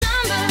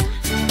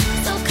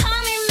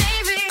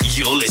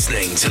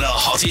listening to the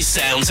hottest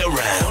sounds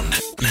around.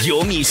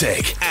 Your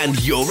music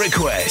and your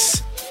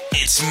requests.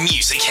 It's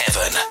Music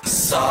Heaven.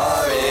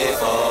 Sorry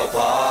for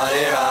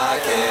party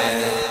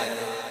rocking.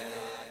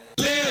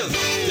 Live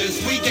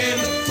this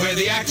weekend where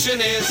the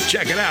action is.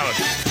 Check it out.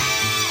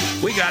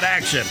 We got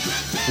action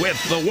with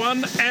the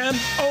one and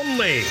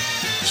only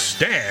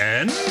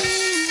Stan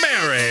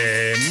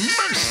Berry.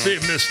 Mercy,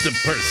 Mr.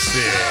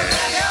 Percy.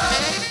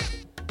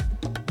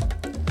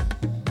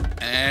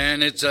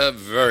 And it's a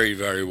very,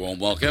 very warm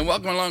welcome.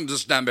 Welcome along to the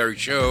Stan Berry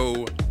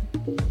Show.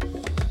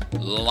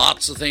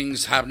 Lots of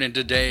things happening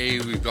today.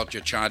 We've got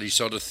your charty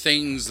sort of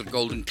things, the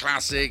golden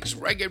classics,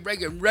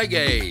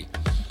 reggae,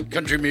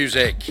 country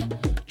music,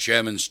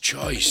 Chairman's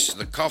Choice,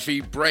 the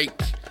coffee break,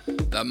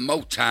 the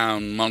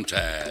Motown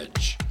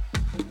montage.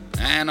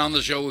 And on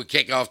the show, we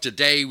kick off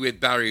today with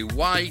Barry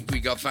White. We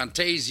got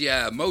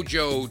Fantasia,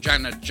 Mojo,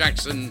 Janet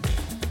Jackson,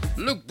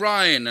 Luke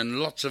Bryan,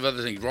 and lots of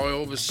other things. Roy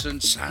Orbison,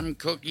 Sam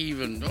Cooke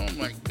even. Oh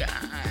my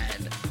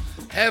God.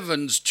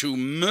 Heavens to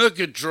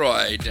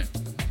Murgatroyd.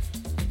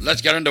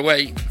 Let's get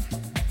underway.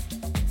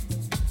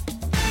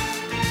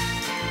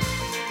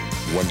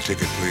 One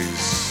ticket,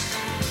 please.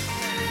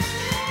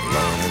 Lord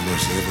have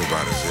mercy,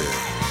 everybody's here.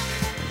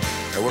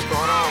 Hey, what's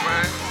going on,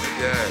 man?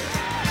 Yeah,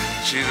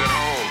 she's at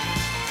home.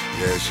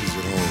 Yeah, she's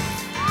at home.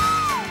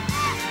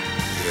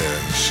 Yeah,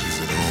 she's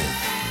at home.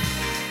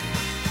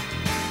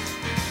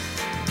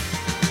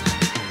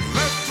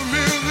 Let the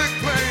music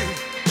play.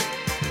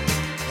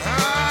 I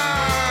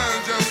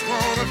just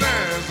wanna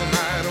dance the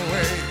night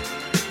away.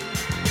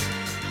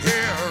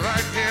 Here,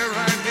 right here,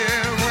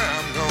 where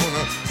I'm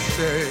gonna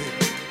stay.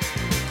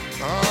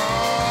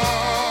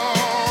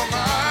 All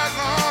night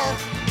long.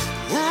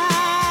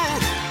 Ooh,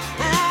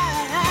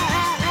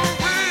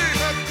 we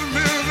let the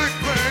music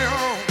play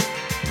on.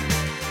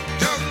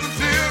 Just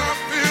until I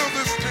feel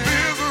this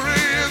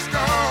misery is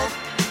gone.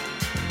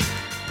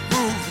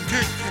 Move,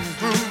 kick and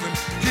groove and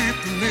keep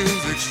the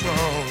music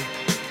strong.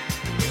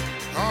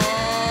 On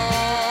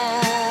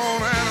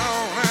and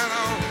on and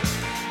on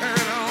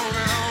and on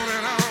and on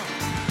and on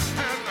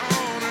and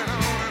on and on and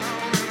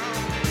on and on.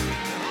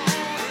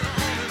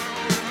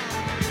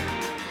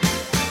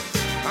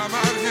 I'm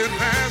out here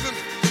dancing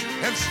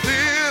and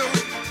still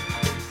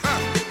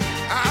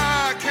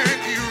I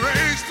can't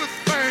erase the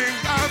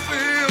things I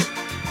feel.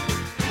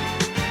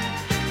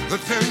 The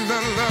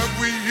tender love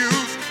we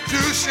used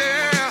to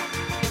share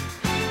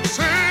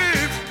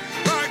seems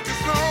like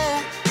it's no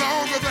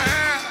longer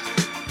there.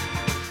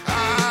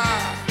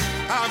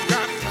 I've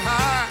got to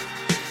hide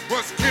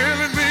what's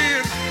killing me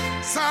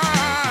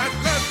inside.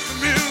 Let the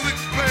music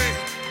play.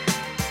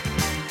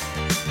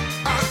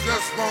 I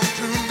just want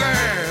to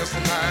dance the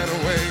night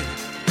away.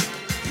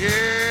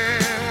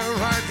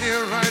 Yeah, right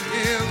here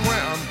is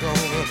where I'm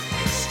gonna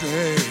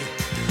stay.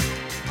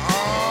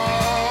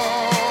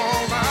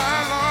 All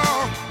night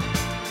long.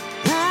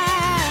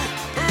 Ooh,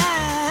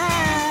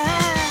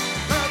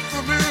 let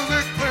the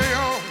music play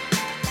on.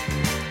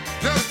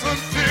 Just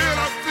until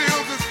I feel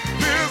this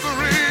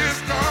misery is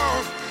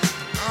gone.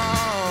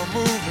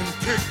 Moving,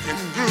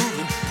 kicking,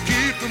 grooving,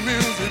 keep the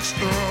music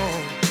strong.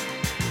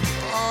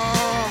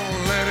 Oh,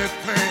 let it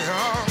play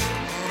on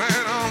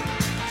and on.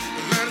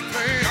 Let it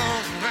play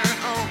on and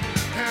on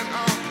and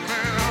on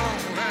and on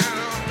and on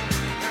and on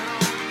and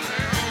on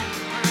and on.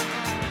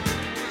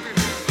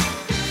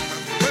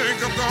 I think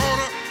I'm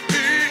gonna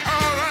be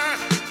alright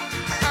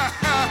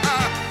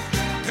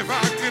if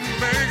I can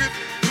make it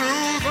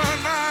through the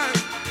night.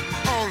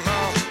 Oh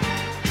Lord,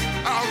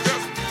 I'll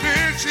just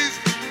pretend she's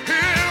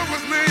here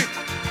with me.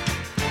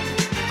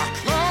 I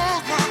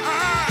close my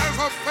eyes,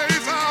 her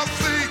face I'll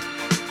see.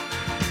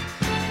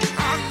 I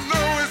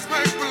know it's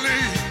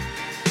make-believe,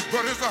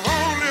 but it's the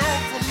only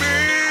hope for me.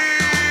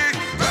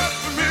 Let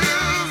the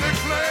music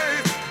play.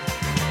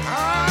 I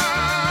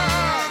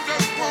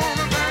just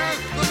wanna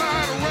dance the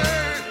night away.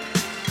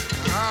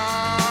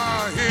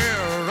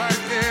 Here,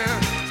 right here,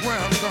 where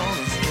I'm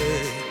gonna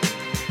stay.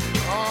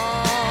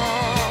 All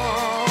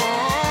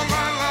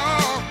night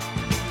long.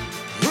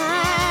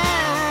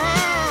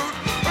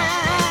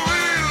 We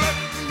let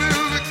the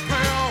music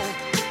play on.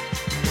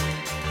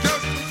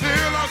 Just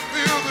until I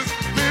feel this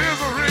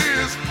misery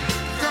is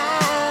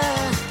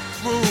gone.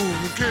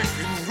 Move, kick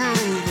and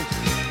groove,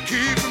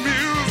 keep the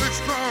music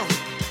strong.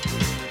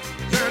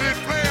 Let it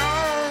play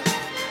on,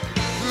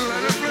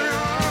 let it play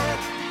on,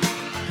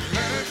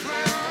 let it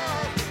play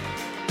on.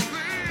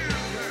 Please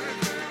let it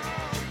play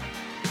on,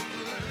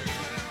 let it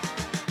play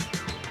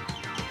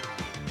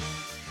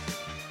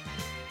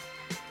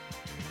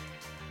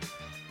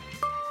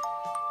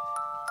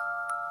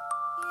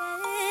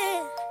Yeah,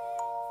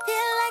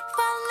 feel like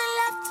falling in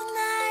love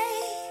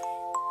tonight.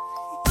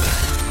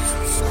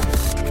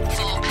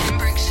 For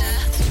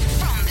Pembrokeshire,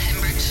 from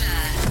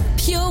Pembrokeshire.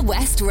 Pure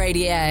West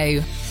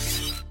Radio.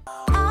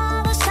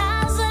 All the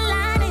stars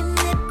aligning,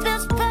 it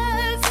feels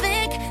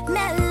perfect.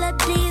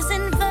 Melodies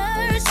and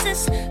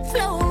verses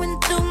flowing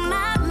through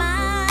my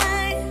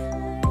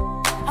mind.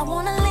 I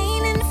wanna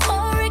lean in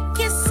for a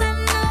kiss, I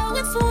know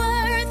it's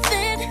worth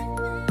it.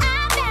 I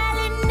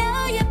barely know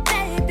you,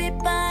 baby,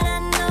 but I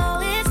know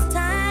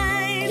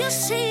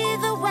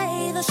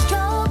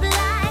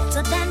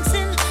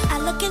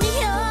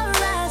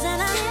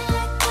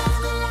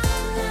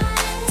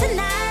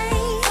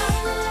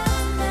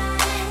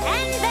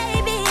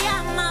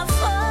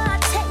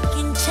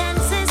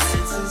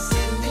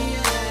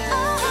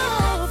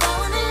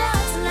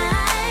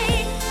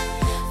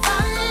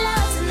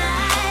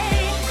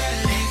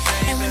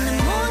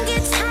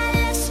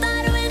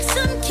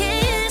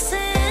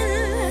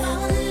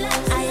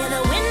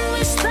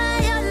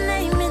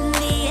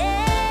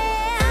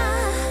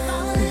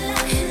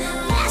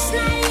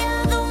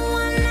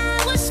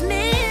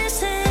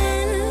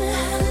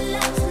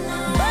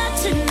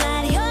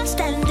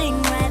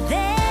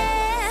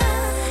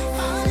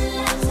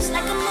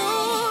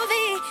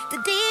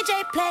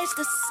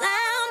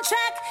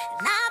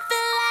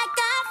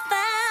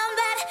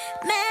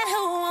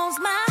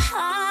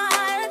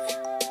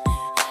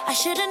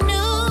should've knew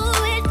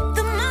it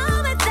the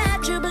moment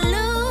that you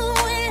blew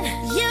it.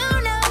 You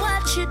know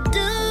what you're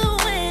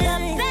doing.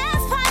 The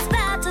best part's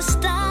about to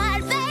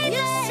start, baby.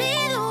 You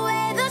see the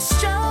way the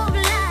strobe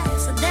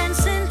lights are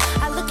dancing.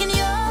 I look in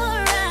your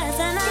eyes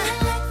and I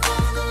feel like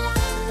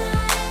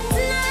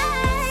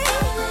tonight.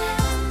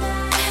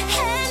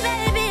 Hey,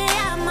 baby,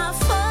 I'm up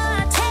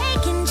for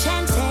taking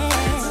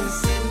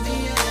chances.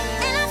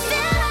 And I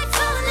feel like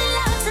falling in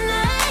love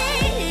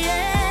tonight,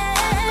 yeah.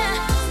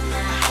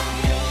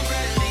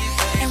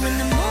 And when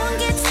the moon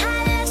gets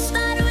high, let's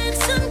start with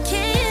some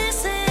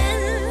kissing.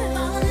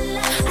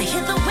 I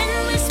hear the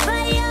wind whisper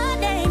your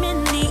name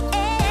in the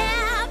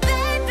air,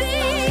 baby.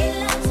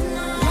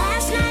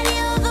 Last night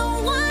you're the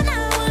one I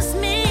was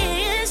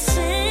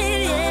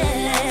missing,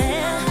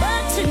 yeah.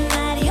 But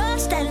tonight you're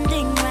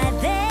standing right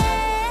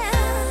there.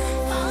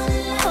 Oh.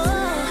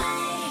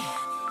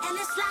 And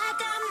it's like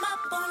I'm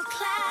up on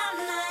cloud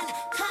nine,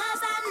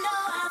 'cause I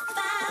know I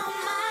found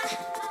mine.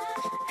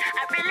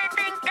 I really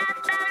think I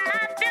found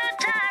my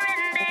future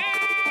in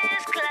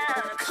this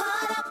club.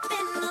 Caught up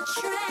in the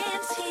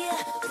trance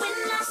here when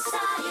I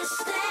saw you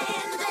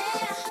stand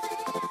there.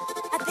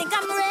 I think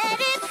I'm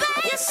ready,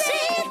 baby. You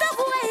see the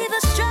way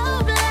the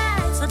strobe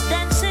lights are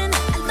dancing.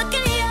 I look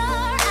in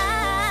your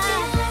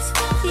eyes,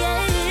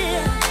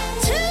 yeah.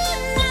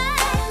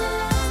 Tonight,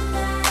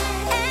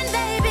 and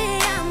baby,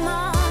 I'm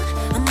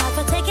all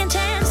for taking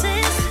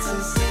chances.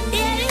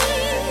 Yeah,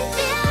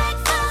 feel like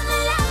falling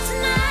in love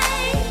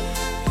tonight.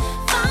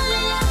 Falling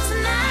in love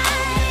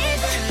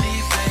tonight.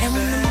 And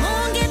when the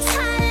moon gets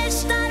high, let's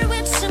start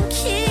with some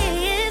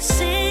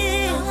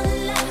kissing.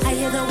 I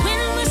hear the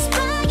wind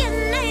whisper your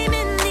name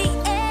in the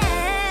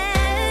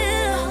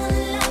air.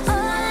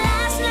 Oh,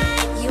 last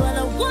night you were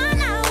the one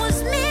I was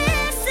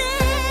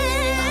missing.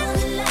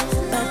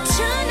 But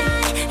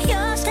tonight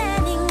you're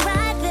standing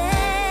right there.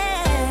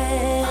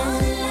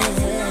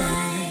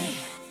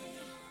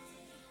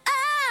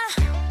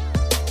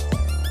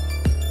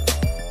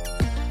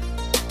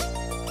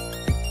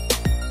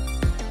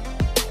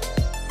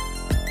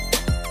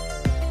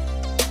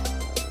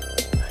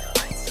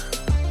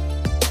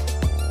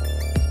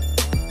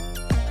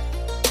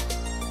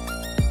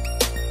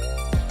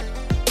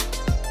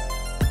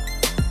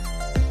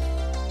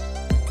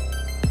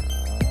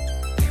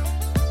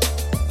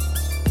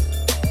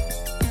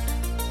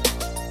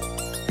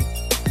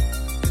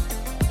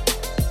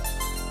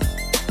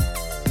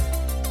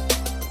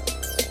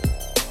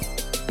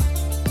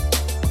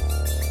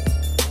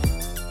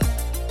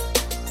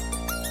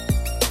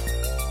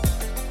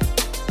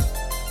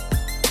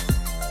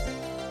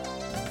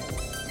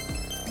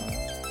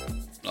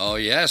 Oh,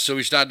 yeah, so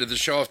we started the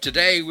show off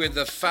today with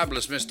the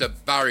fabulous Mr.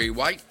 Barry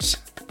White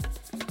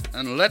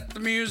and Let the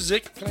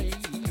Music Play.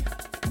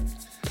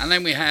 And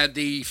then we had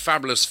the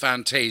fabulous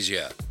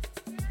Fantasia.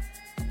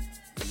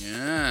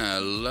 Yeah,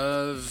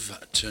 Love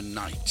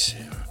Tonight.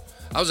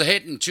 That was a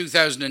hit in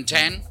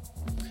 2010.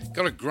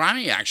 Got a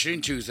Grammy, actually,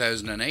 in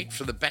 2008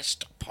 for the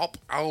Best Pop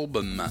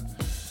Album.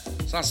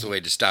 So that's the way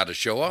to start a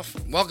show off.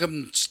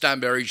 Welcome to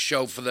Stanberry's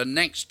show for the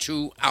next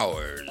 2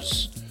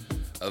 hours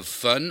of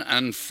fun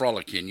and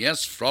frolicking.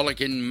 Yes,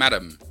 frolicking,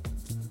 madam.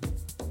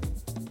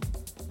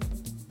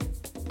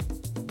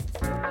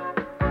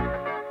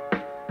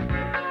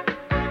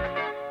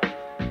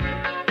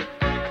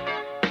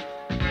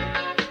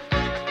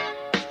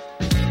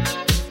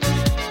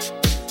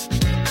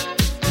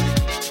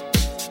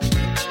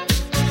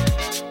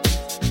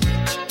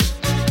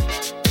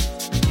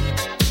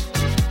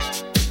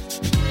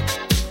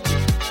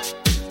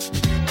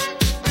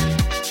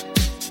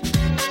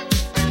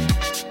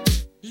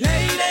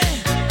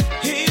 Lady,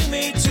 hear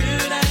me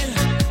tonight,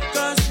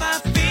 'cause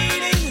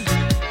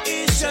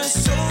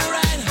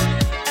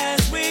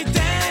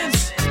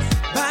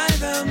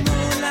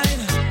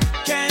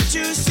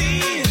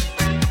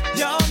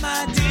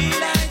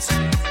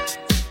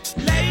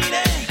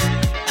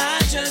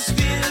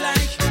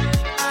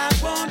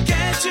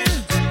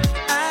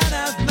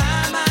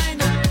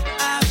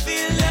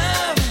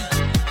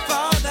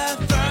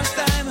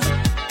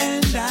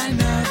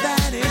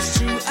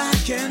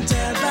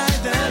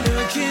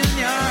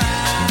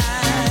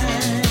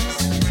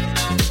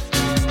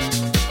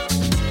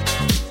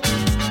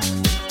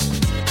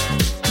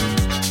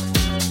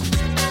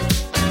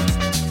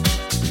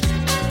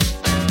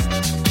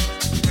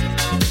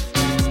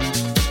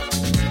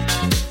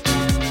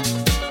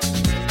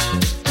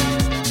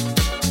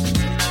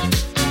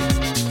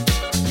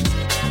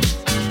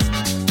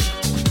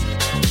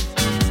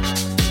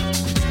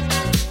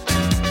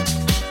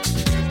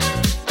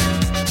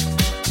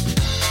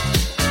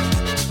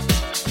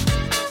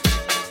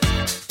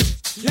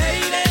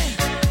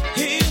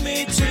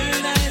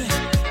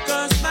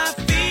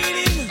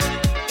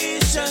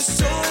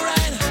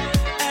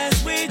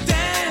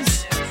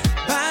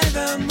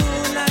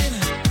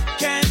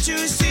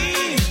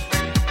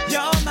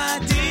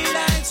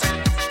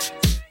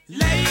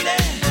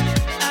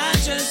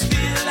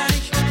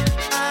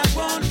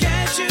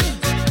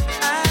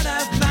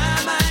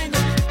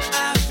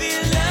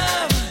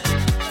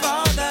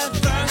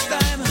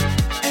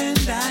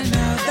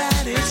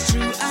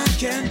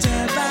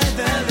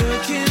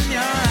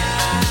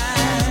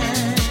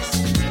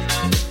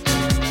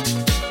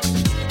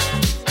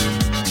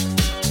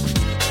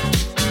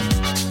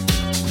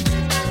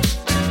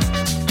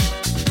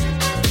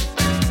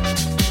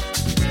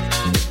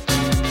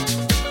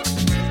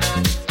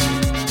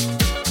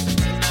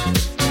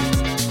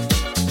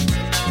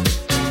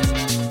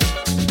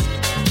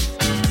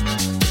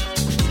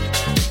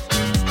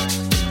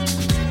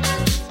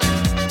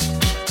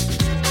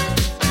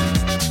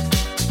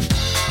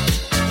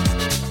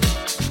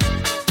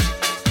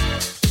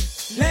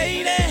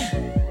Lady,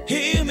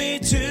 hear me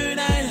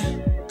tonight,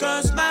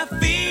 'cause my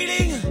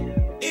feeling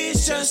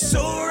is just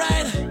so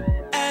right.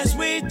 As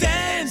we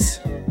dance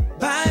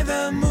by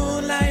the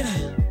moonlight,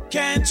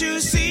 can't you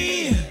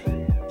see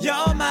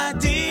you're my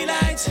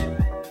delight?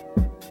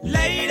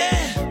 Lady,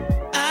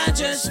 I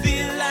just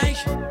feel like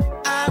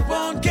I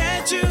won't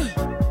get you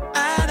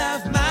out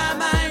of my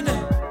mind.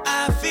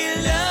 I feel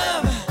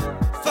love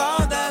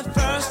for the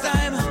first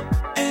time,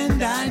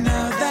 and I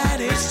know that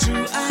it's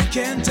true. I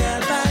can tell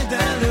by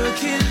the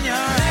look in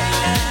your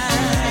eyes.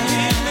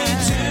 Give me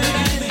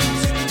tonight,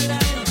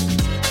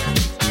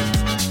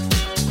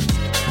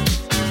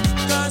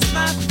 'cause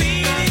my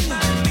feeling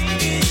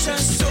is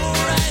just so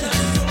right.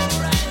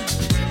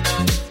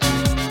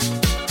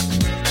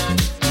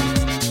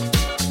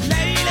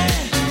 Lady,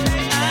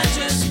 I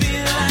just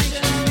feel like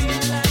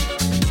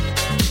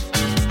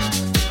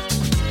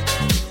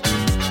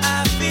I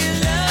feel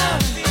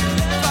love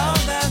for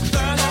the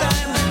first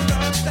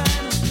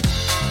time.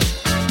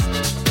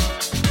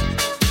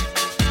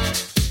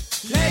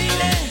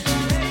 Lady,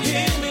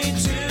 hear me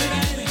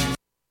tonight.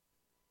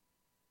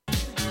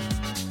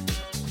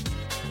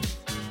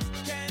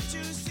 Can't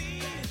you see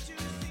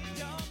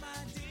you're my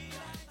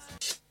delight?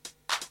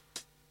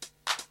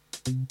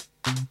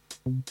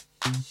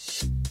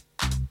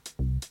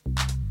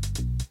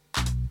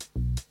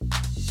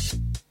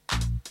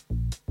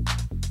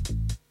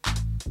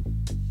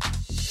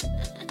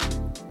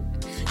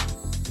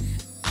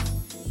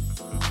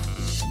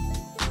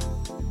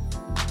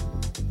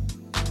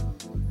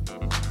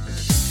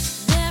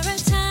 There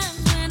are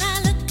times when I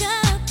look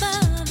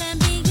above and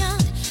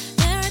beyond.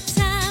 There are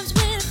times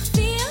when I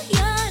feel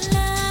your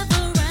love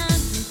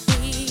around me,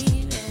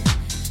 baby.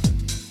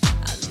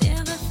 I'll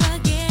never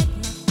forget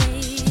my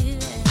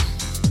baby.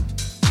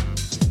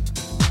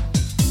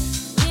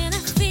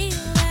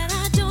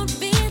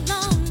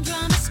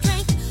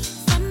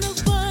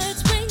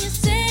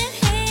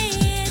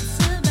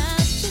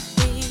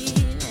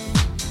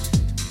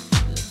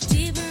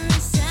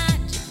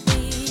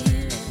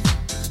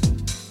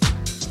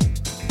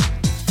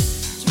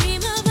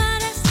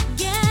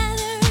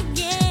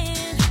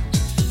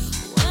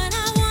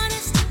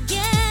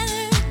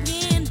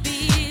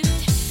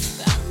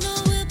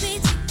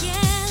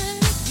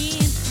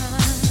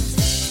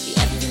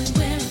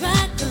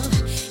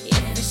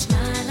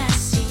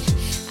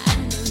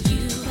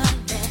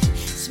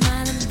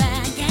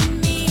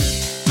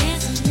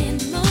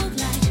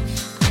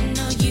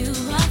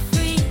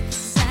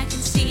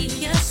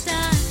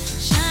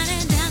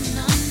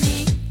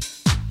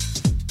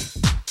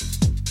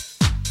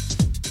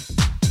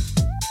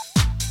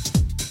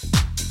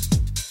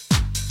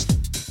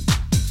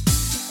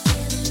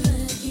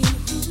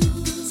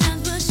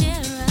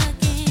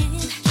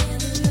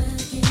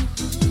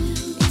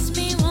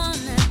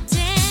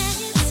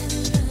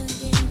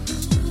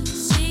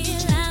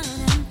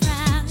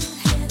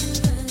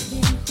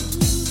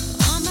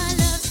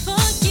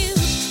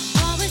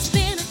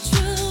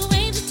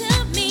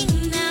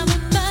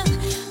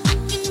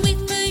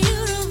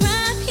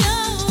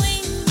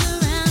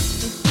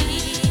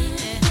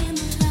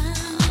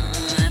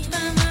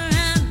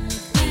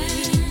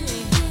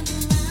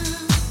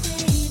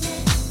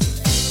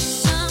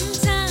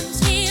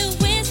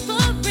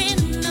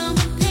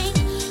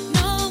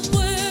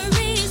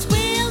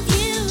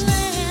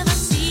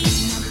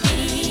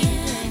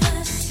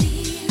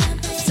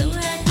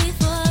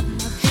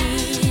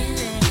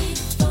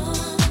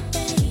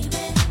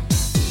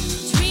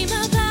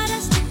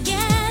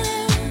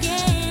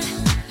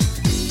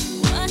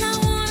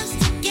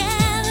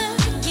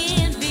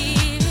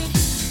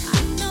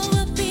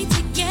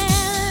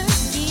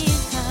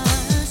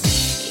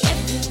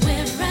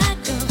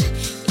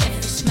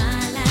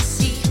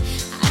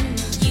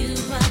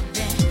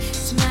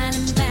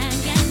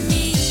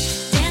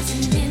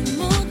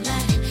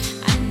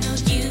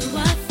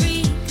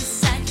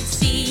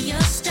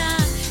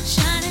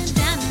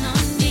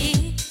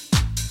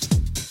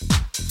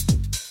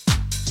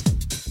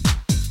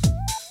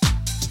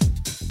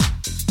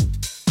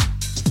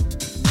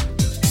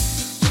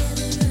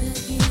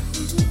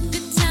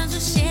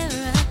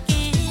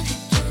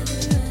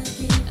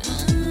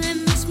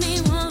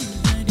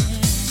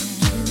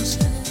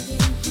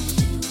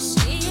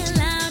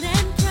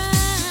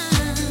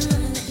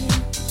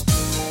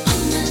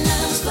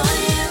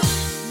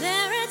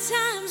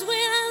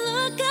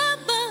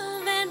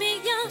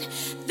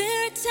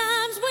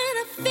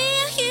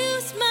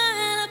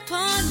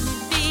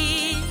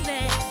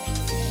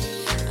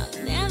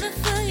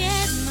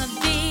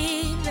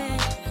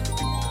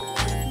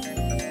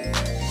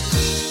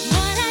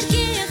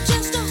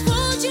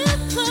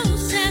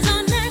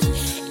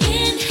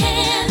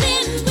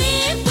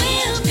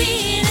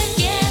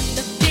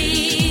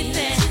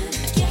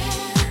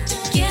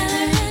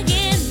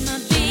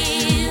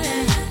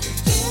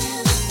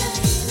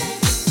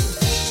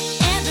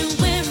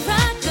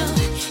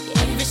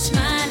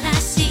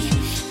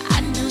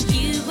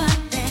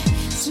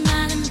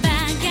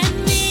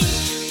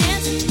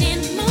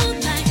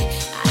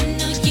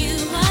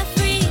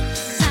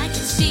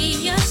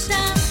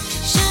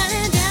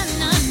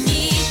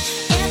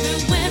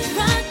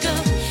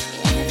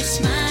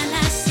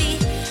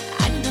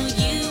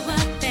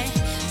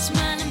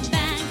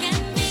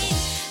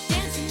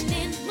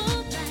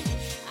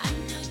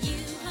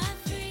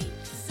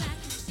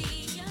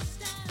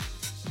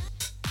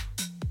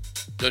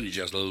 Don't you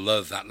just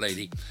love that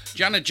lady?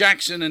 Janet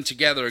Jackson and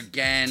Together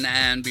Again,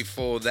 and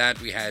before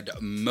that we had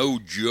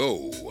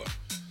Mojo.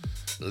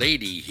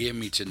 Lady, Hear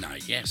Me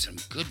Tonight. Yes, some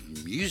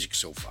good music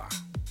so far.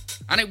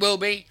 And it will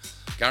be,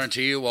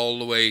 guarantee you, all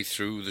the way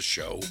through the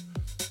show.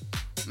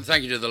 And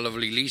thank you to the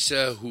lovely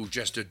Lisa, who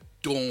just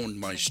adorned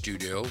my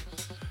studio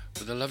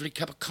with a lovely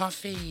cup of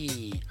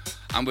coffee.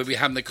 And we'll be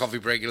having the coffee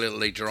break a little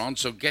later on,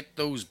 so get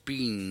those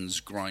beans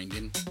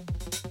grinding.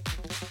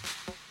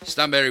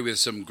 Stanberry with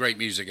some great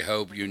music. I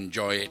hope you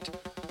enjoy it.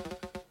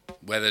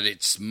 Whether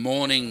it's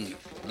morning,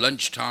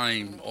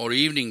 lunchtime, or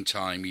evening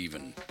time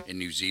even in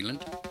New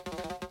Zealand.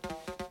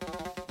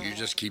 You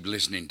just keep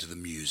listening to the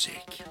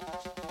music.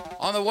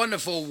 On the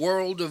wonderful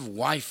world of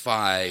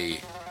Wi-Fi.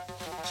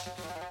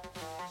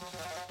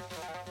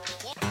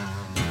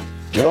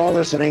 You're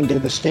listening to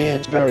the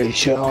Stansberry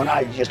Show, and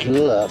I just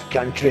love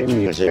country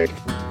music.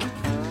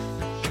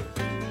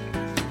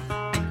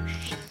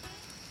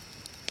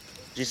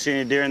 Did you see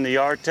any deer in the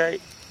yard,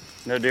 Tate?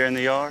 No deer in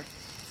the yard?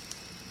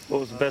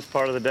 What was the best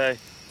part of the day?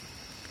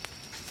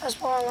 Best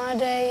part of my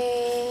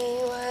day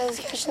was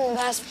catching the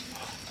bass.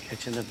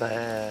 Catching the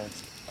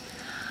bass.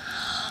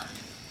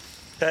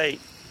 Tate,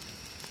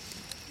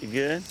 you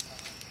good?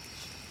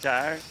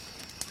 Tired?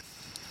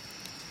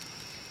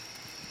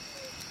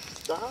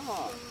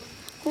 Stop.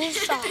 You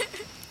stop.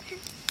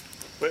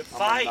 Quit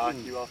fighting. I'm gonna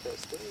knock you off that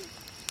stage.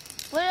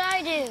 What did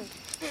I do?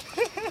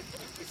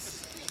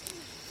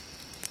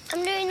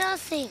 I'm doing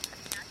nothing.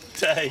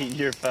 Tate,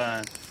 you're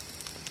fine.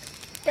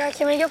 Dad,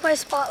 can we go play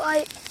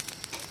Spotlight?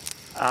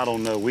 I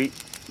don't know. We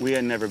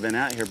had never been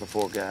out here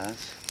before,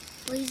 guys.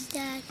 Please,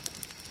 Dad.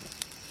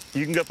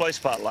 You can go play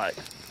Spotlight.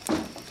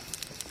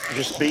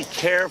 Just be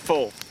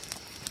careful.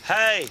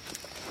 Hey,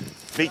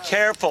 be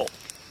careful.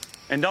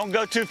 And don't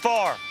go too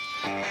far.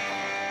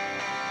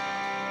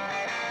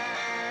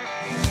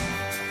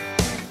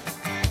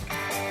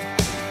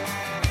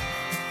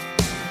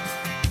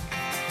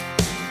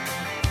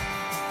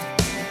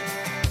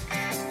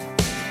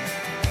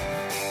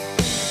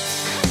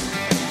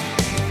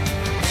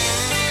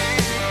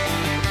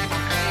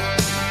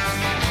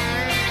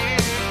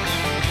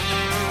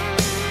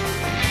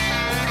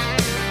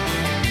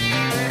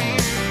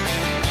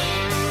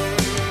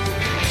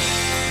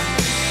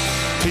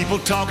 People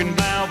talking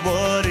about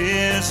what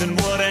is and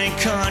what ain't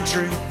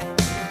country.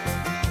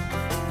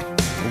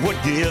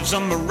 What gives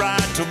them a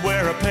right to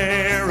wear a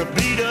pair of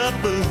beat-up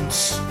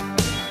boots?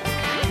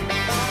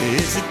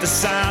 Is it the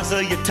size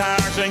of your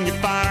tires and your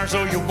fires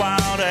or your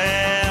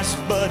wild-ass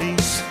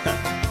buddies?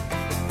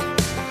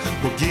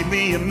 Well, give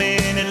me a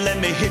minute,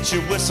 let me hit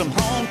you with some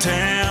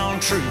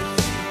hometown truth.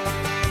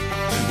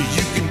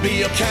 You can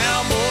be a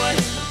cowboy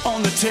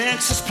on the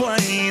Texas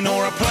plain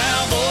or a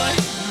plowboy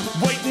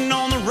waiting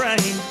on the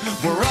rain.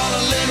 We're all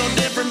a little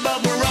different,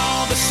 but we're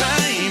all the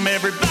same.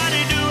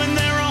 Everybody doing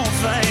their own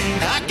thing.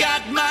 I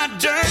got my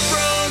dirt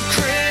road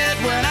cred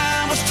when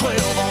I was 12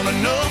 on a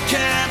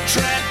no-cap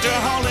tractor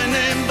hauling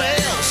in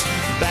bales,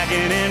 backing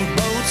in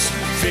boats,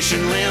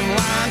 fishing limb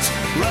lines,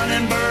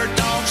 running bird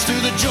dogs through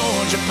the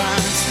Georgia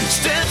pines.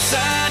 Step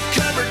side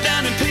covered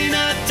down in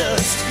peanut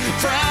dust.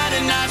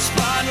 Friday night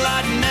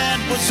spotlight, and that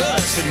was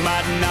us. It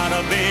might not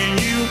have been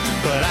you,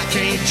 but I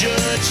can't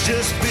judge.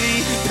 Just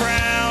be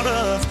proud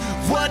of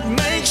what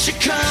makes you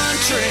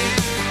country.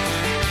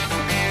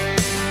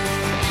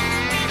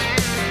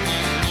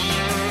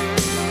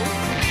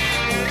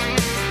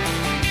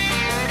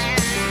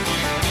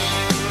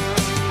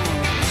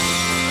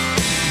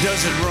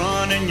 Does it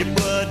run in your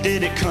blood?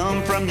 Did it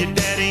come from your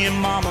daddy and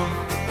mama?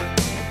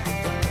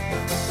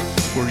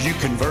 Were you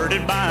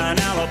converted by an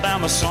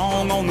Alabama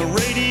song on the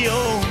radio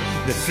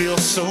that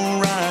feels so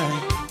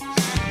right?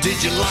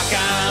 Did you lock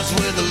eyes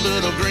with a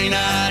little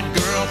green-eyed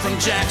girl from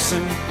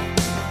Jackson?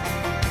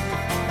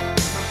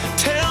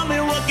 Tell me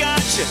what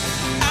got you,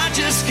 I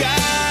just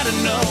gotta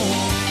know.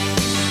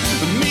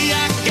 Me,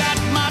 I got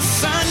my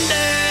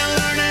Sunday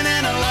learning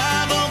in a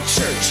live oak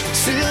church.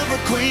 Silver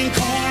Queen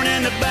corn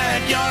in the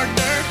backyard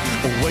dirt.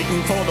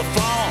 Waiting for the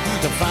fall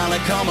to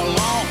finally come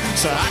along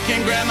so I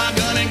can grab my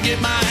gun and get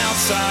my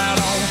outside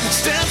on.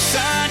 Step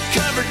side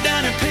covered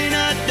down in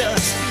peanut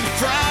dust.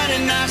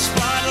 Friday night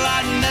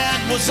spotlight, and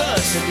that was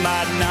us. It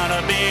might not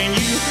have been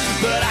you,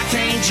 but I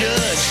can't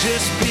judge.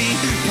 Just be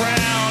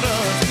proud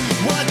of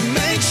what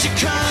makes you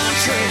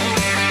country.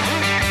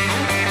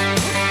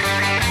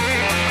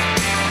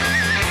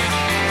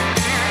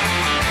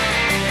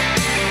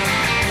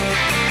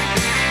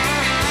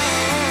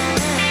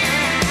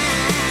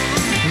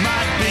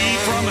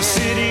 From a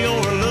city or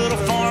a little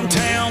farm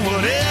town,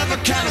 whatever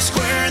kind of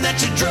square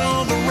that you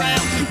drove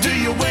around. Do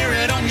you wear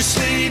it on your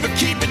sleeve or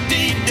keep it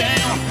deep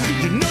down?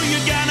 You know you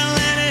gotta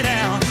let it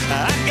out.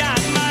 I got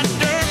my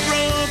dirt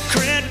road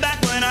cred back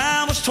when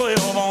I was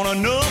 12 on a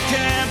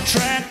no-cab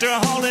tractor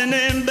hauling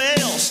in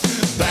bales,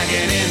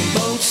 backing in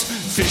boats,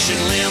 fishing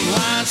limb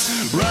lines,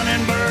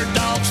 running bird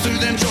dogs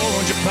through them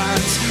Georgia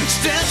pines.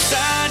 Step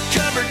side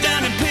covered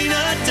down in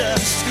peanut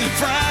dust.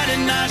 Friday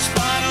night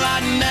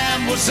spotlight, and that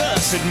was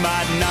us. It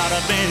might not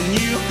have been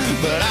you,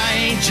 but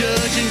I ain't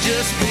judging.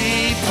 Just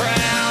be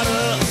proud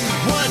of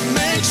what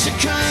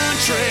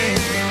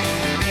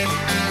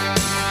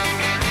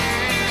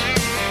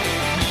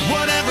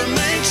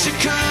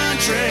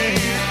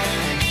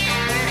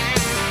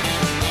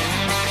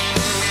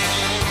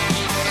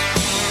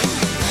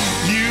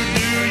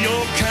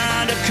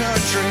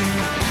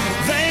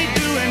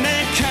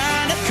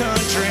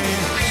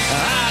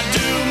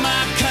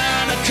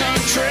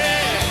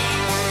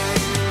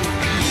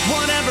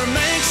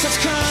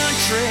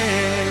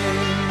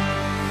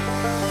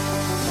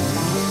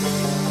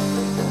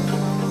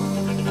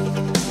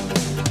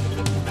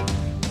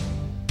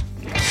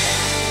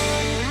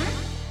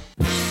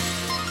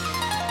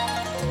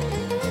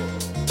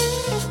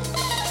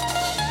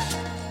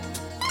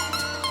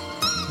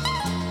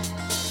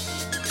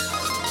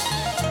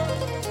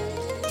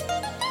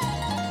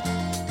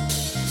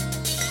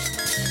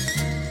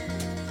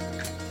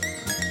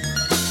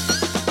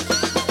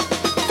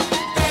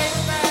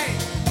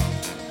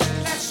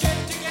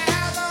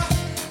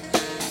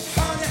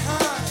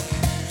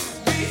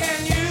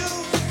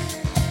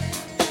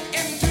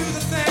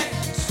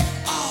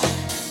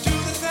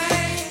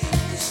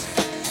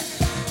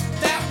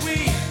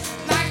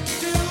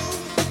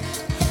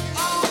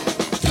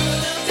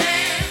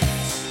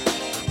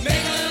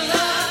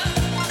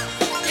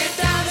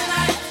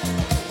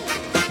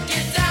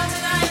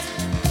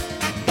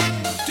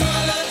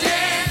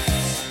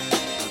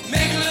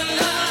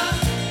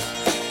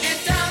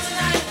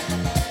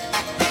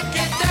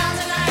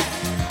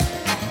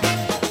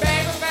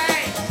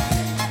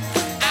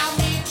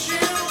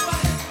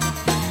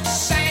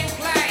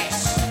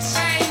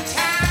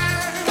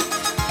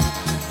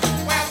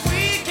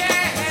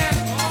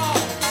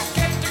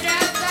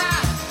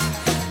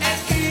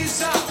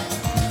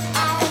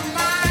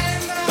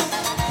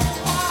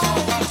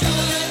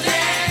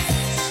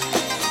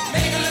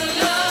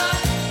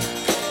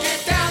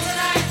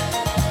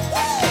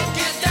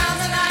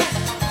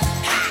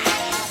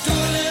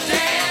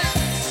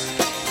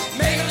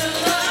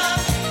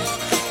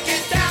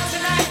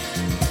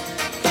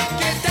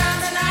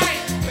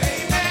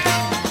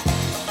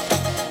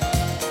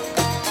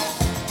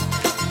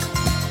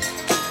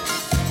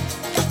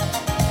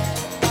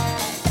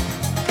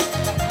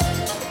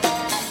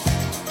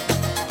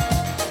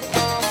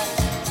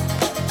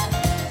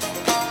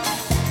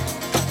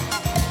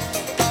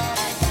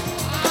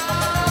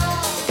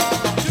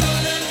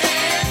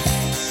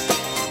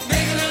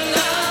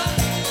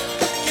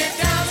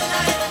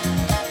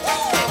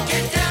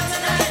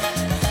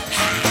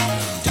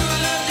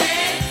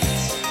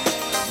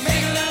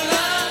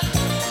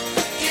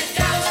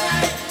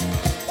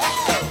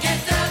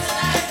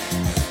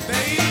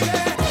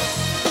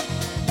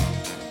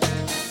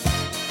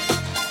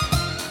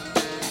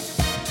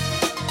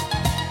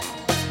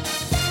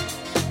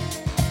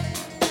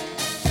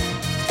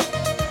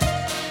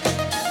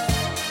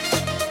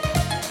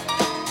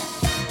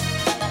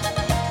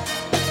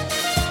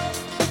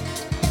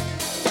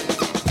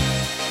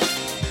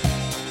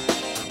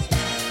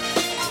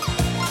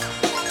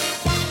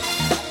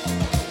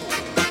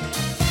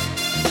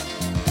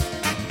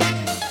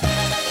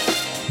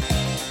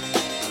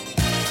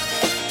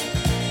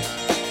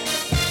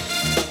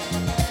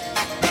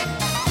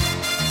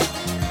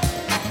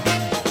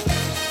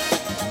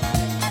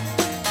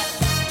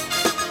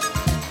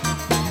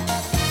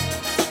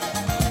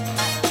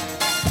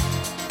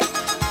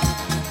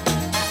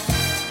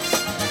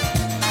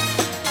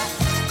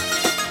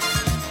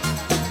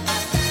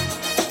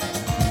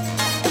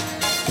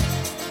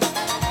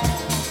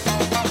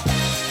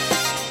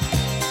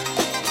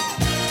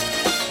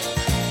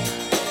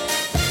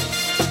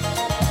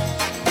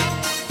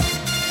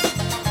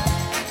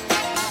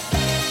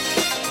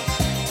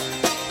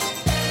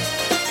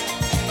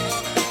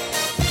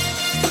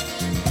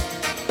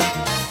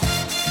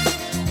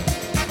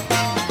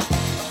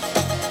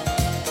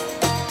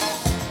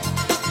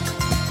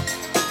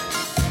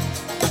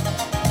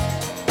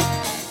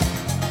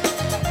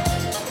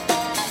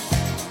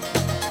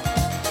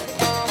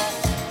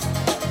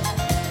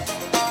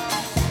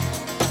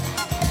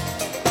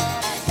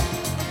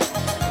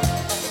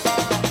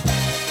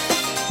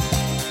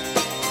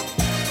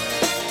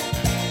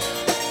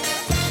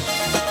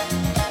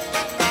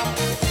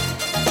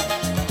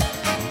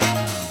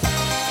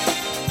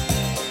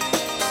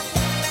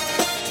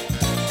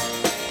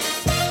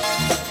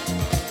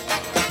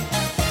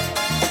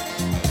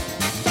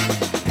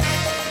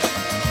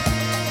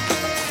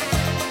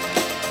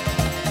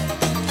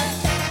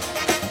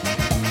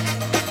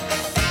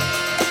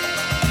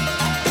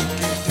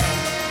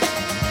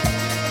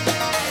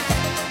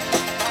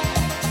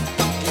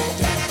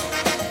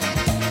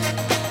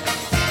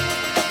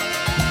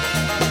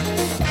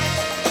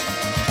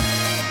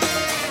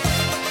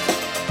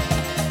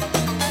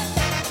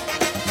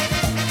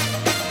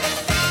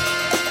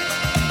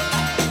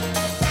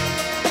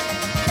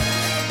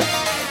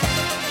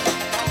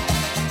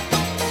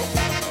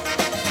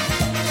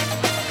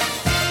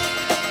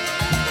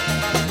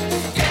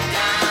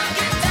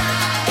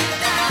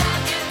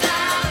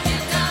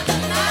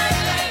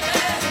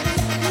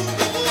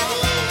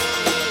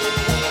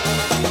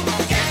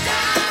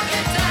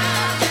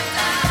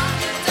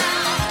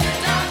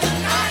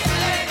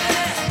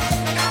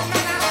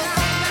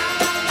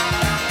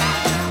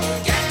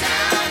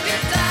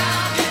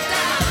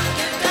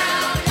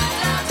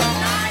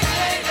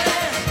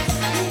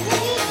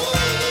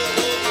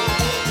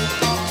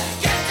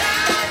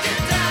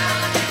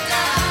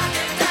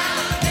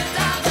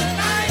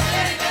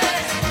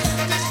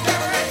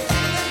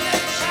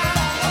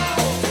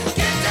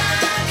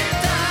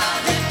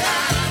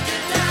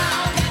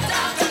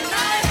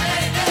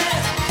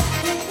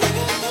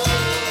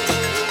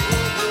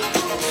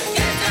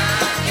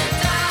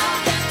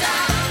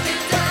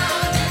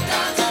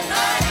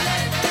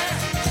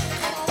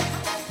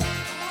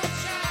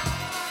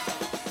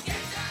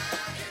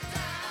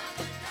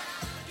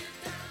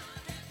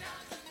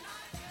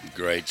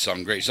Great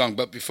song, great song.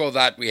 But before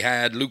that, we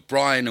had Luke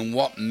Bryan and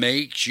What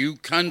Makes You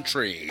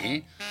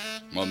Country.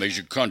 What Makes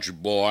You Country,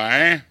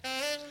 boy?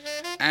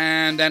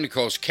 And then, of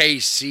course,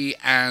 Casey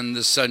and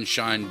the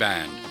Sunshine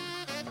Band.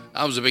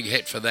 That was a big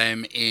hit for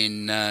them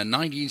in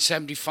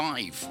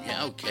 1975.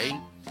 Yeah, okay.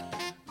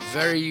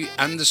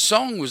 And the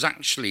song was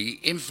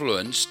actually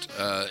influenced,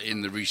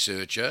 in the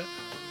researcher.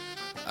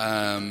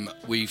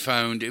 We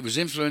found it was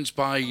influenced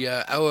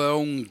by our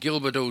own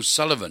Gilbert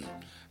O'Sullivan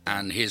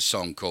and his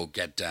song called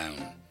Get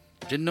Down.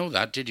 Didn't know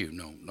that, did you?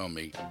 No, not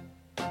me.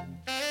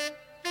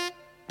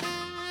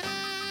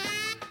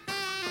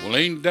 Well,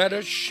 ain't that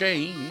a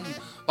shame?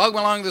 Welcome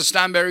along to the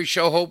Stanberry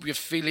Show. Hope you're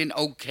feeling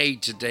okay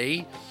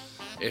today.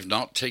 If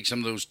not, take some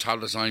of those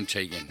tablets I'm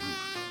taking.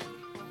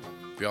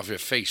 Be off your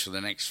face for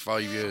the next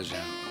 5 years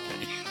now.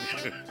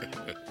 Okay.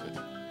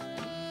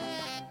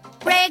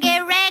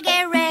 Reggae,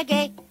 reggae,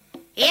 reggae.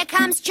 Here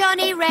comes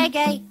Johnny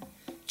Reggae.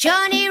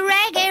 Johnny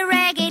Reggae,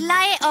 reggae,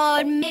 lay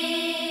on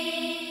me.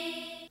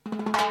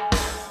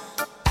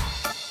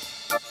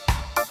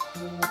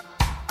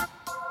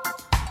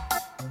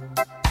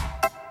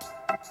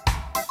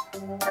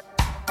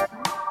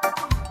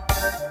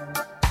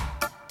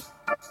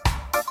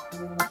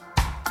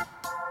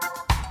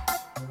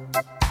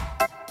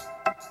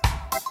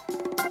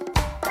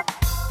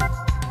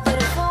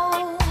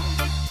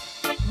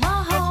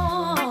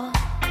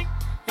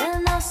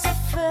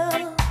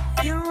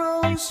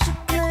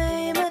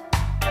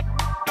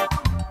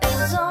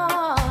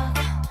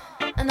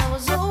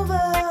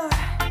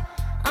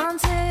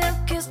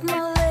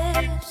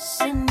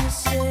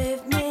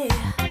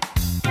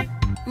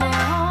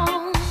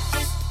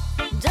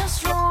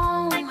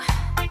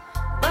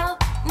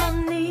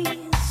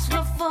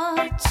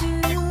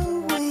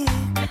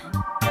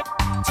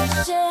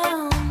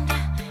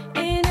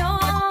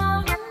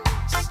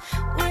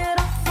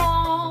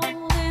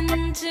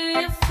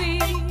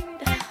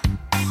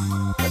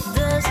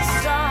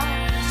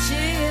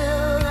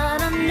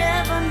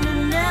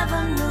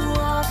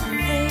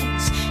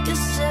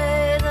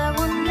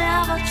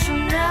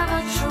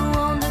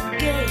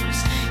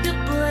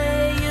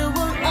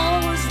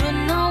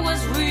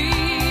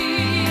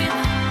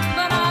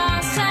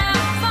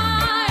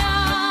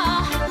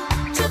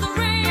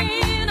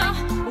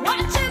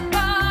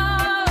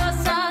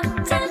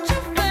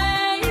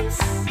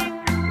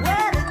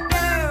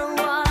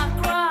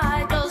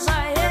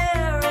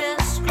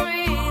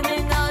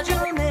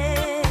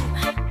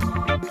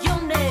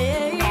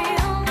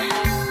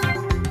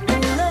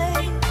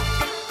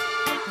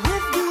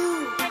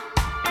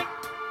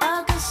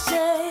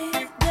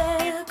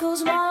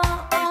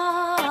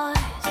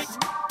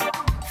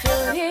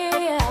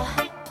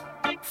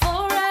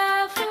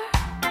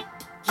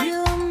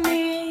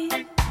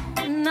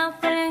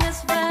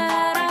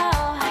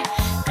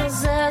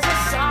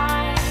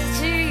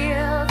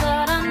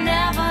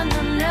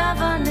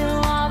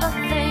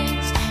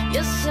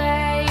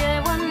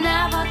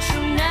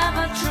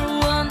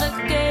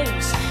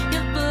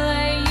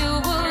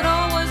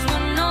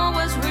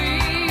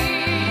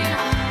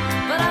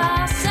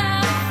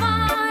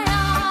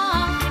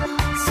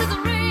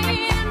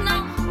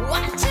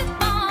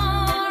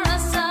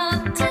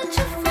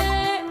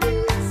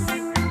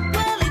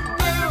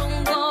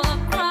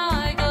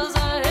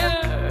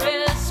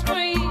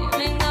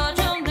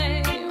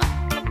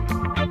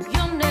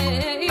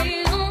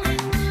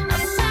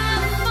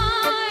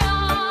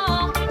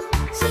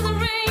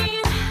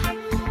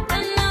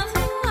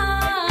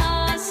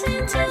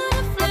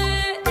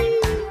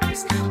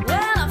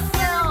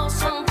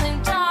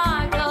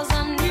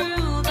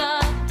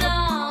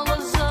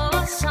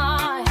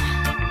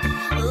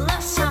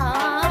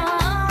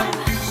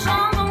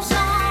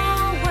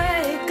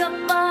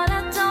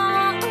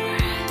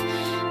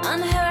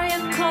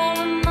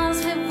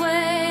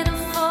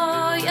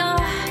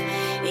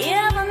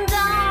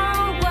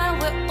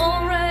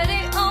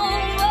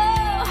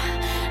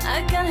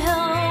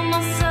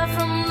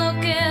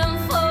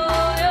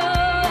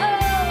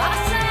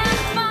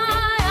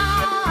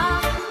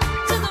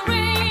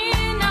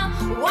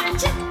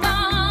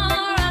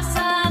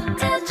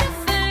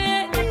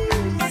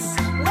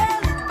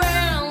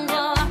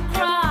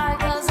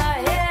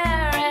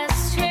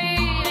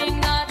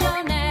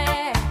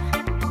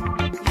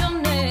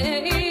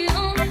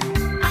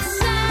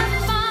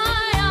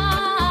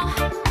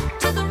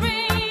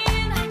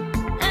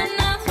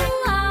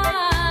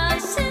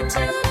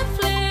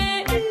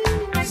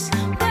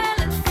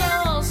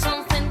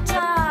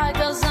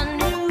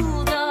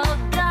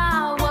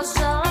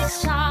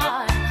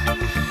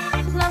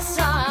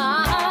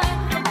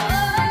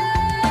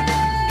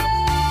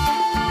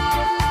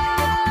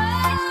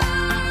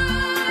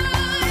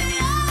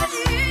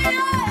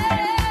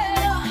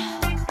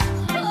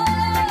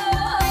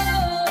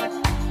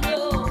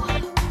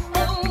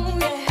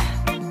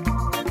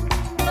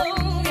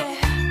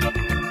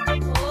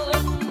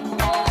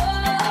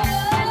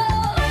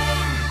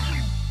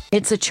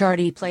 It's a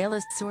charty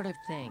playlist sort of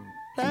thing.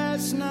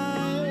 Last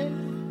night,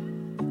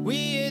 we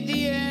hit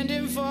the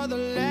ending for the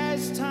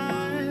last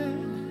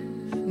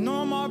time.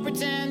 No more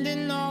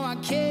pretending, no, I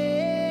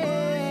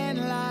can't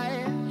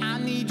lie. I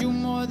need you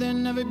more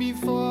than ever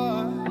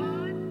before.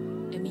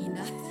 I mean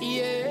that.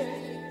 Yeah.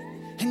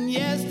 And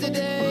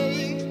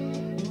yesterday,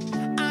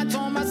 I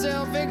told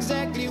myself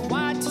exactly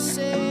what to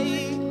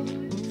say,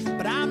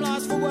 but I'm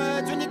lost for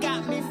words when you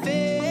got me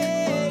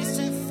face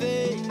to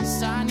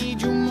face. I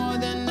need you more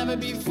than ever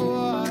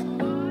before.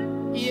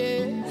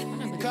 Yeah.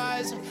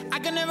 Cause I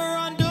can never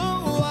undo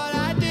what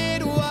I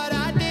did to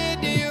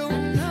you.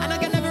 And I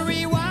can never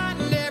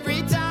rewind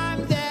every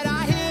time that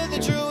I hear the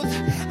truth.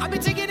 I'll be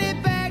taking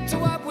it back to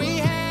what we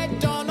had.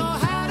 Don't know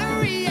how to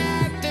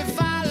react if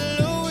I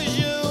lose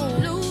you.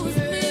 Lose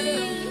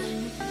me.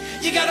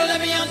 You gotta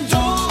let me undo.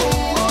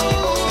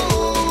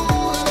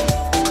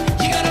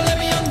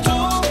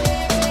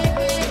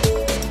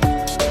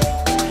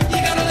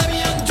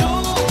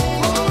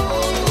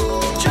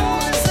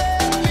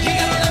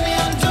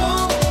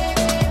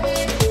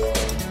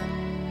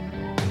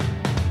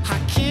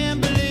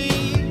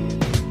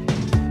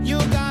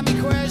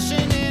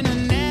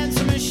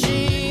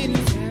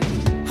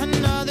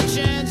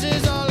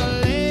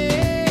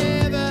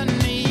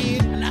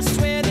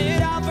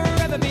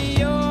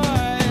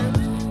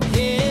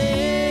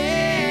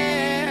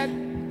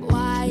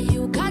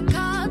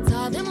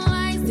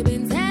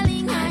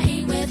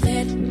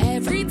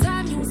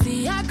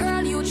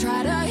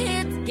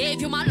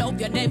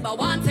 Never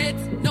want it.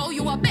 Now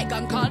you a beg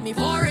and call me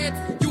for it.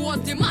 You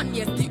was the man,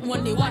 yes, the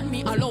only one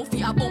me allow for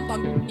a bump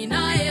and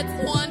deny it.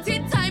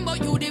 Wanted time,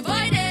 but you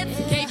divide it.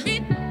 Keep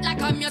it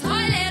like I'm your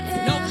toilet.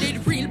 Now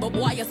did real, but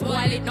boy, you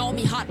spoil it. Now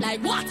me hot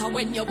like water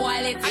when you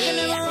boil it. I can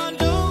never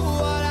undo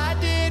what I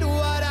did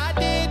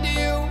to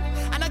you.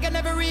 And I can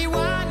never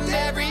rewind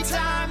every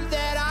time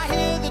that I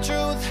hear the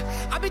truth.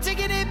 I'll be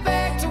taking it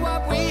back to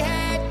what we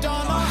had.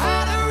 Don't know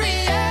how to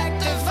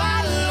react if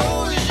I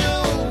lose you.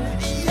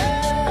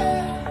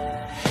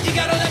 You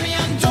gotta let me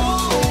undo.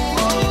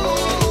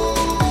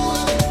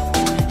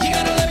 You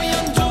gotta let me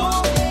undo.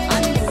 I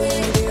know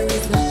there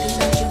is nothing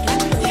that you can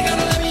do. You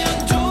gotta let me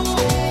undo.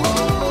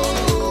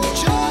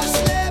 Just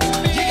let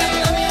me. You gotta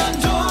let me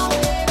undo.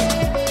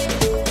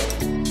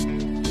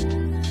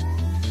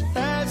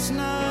 Last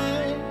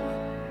night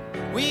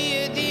we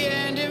hit the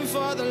ending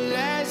for the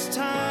last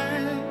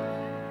time.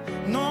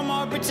 No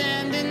more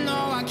pretending,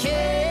 no, I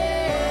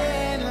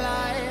can't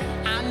lie.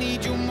 I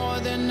need you more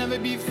than ever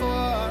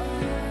before.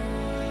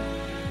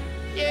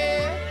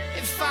 Yeah,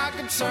 if I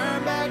could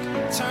turn back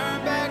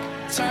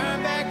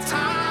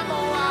time,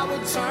 oh, I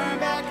would turn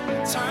back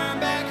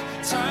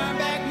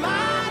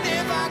mine.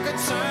 If I could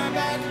turn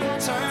back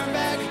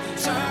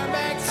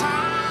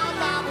time,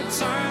 I would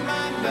turn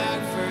my back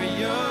for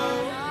you.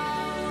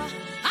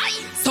 Aye,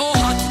 so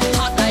hot,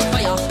 hot like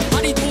fire.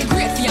 Money too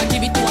great for you,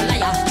 give it to a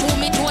liar. Show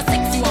me to a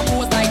sex, you a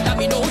pose like that.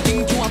 Me don't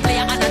think you a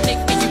player and I take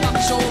me back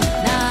show.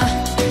 Nah,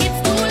 it's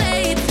too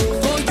late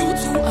for you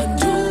to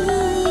undo.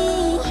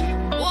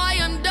 Why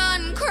I'm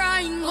done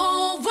crying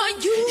over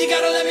you. You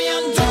gotta let me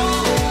undo.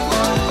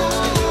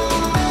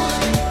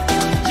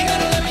 You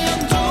gotta let me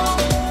undo.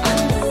 I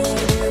know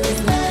there is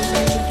nothing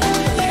that you can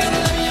do. You gotta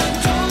let me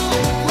undo.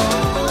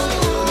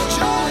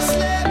 Just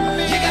let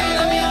me. You gotta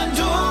let me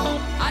undo.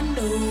 I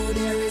know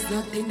there is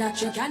nothing that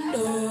you can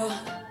do.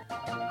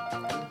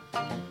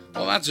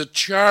 Well, that's a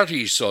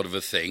charty sort of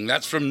a thing.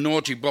 That's from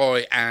Naughty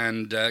Boy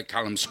and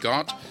Callum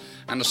Scott,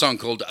 and a song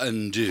called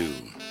Undo.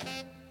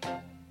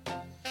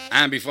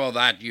 And before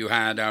that, you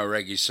had our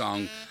reggae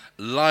song,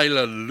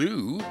 Lila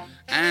Lou,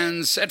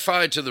 and Set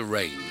Fire to the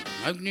Rain.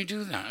 How can you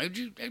do that? How'd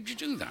you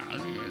do that?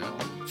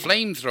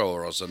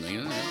 Flamethrower or something,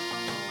 isn't it?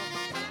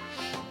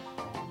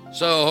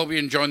 So, hope you're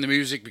enjoying the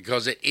music,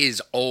 because it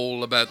is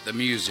all about the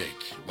music.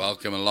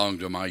 Welcome along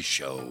to my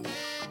show.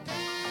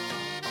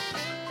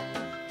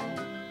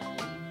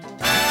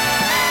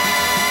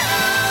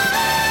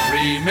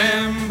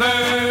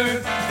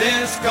 Remember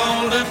this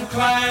golden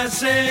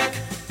classic.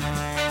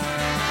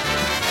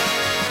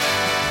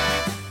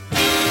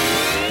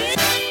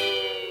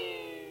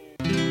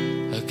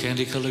 A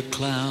candy-colored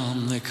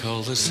clown they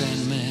call the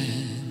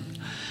Sandman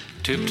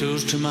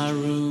tiptoes to my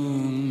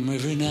room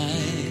every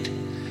night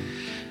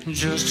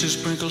just to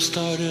sprinkle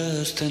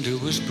stardust and to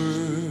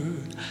whisper,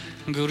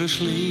 go to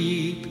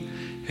sleep,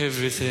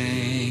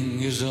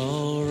 everything is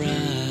all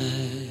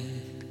right.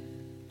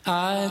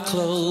 I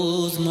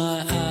close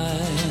my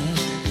eyes,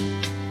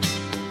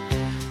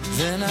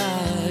 then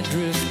I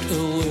drift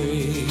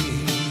away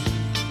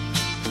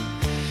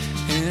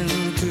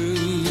into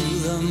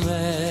the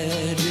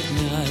magic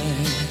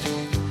night.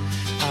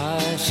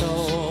 I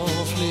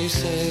softly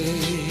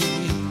say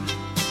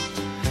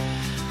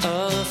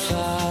a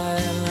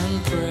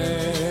silent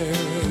prayer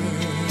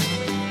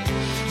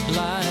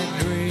like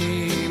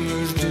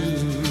dreamers do.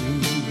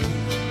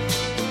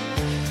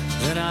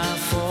 Then I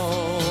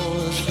fall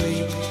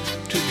asleep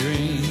to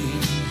dream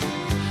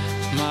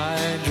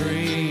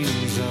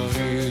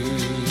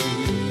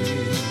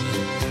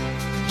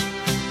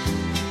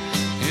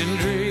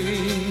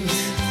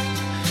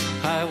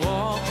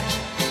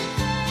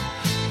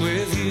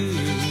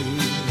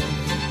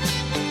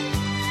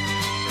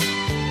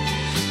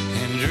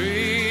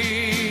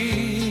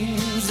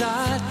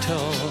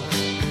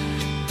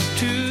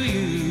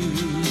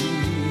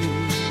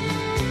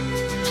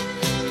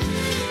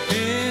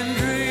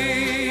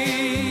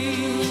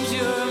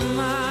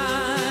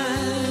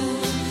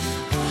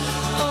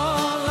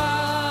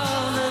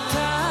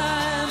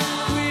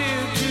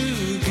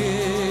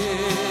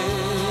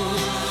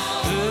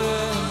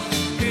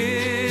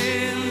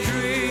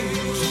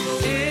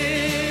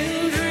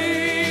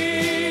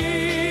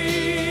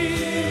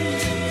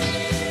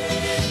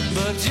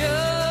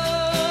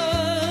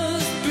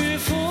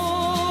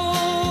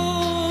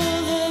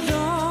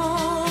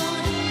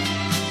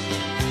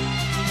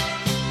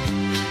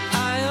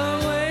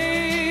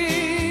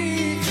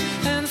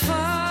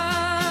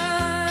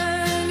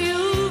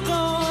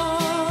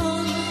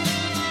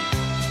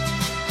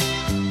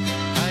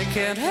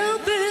can't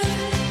help it,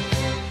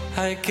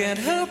 I can't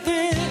help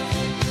it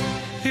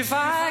if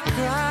I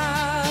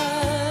cry.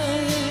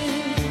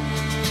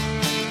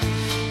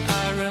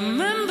 I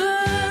remember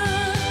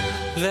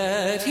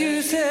that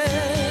you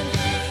said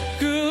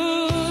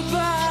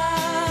goodbye.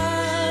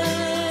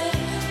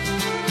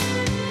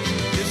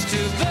 It's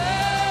too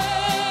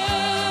bad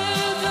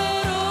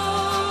that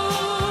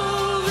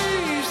all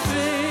these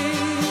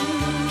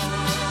things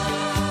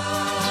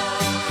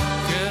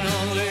can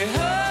only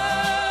happen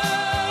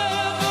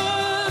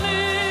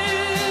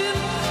in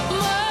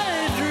my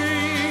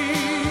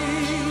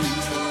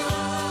dreams.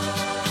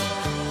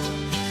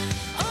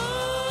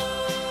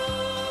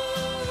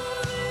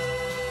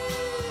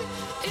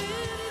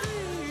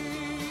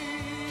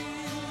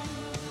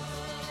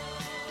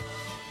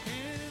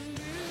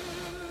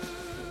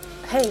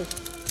 Hey.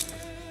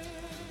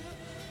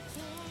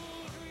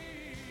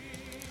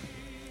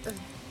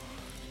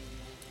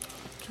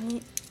 Can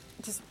you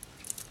just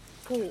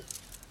pull?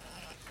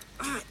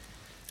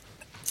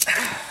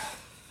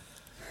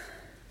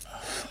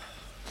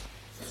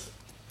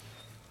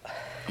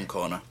 I'm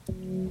Connor.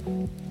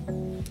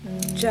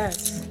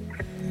 Jess.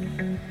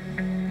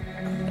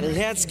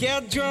 Let's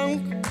get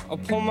drunk. I'll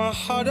pour my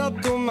heart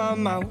up through my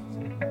mouth.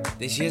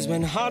 This year's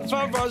been hard for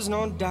us,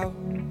 no doubt.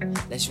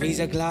 Let's raise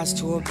a glass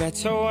to a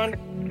better one.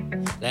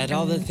 Let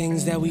all the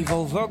things that we've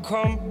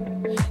overcome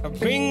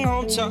bring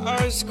home to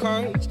us,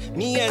 'cause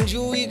me and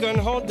you, we can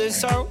hold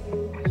this out.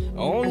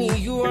 Only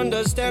you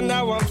understand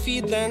how I'm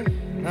feeling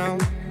now,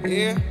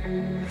 yeah.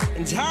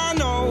 And I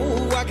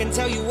know I can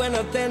tell you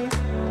anything.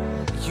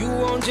 You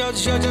won't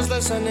judge, you're just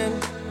listening,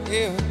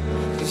 yeah.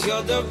 'Cause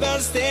you're the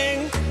best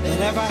thing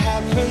that ever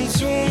happened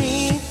to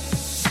me.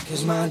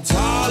 'Cause my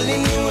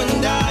darling, you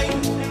and I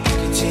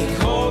can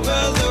take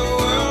over the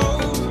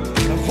world,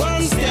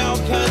 one step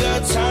at a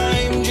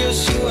time,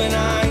 just you and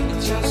I,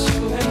 just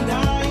you and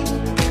I.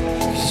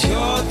 'Cause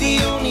you're the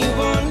only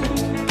one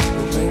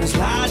who brings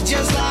light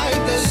just like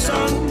the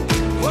sun,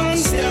 one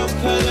step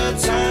at a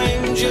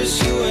time,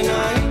 just you and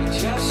I,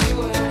 just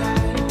you and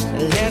I.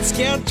 Let's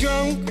get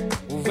drunk,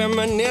 we'll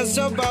reminisce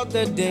about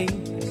the days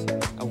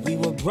we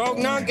were broke,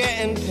 not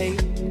getting paid,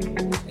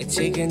 and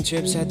taking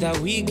trips at that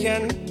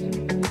weekend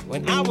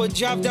when I would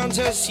drive down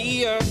to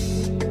see her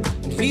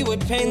and we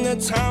would paint the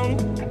town.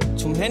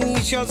 Too many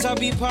shots I'll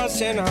be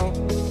passing out,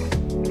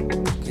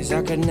 'cause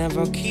I could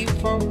never keep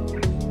up.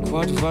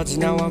 Quad words,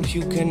 now I'm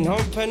puking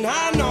up. And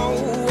I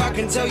know I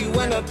can tell you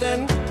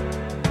anything.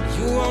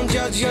 You won't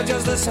judge, you're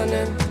just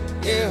listening,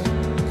 yeah.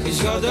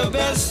 'Cause you're the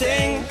best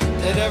thing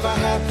that ever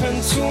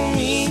happened to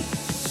me.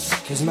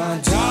 'Cause my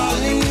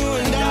darling, you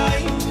and I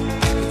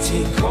can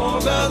take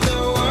over the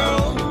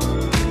world,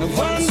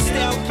 one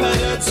step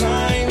at a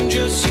time,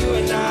 just you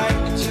and I,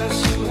 just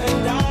you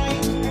and I.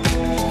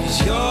 'Cause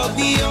you're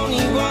the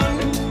only one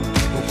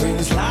who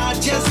brings light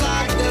just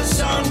like the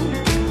sun,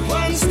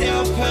 one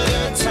step at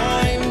a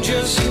time,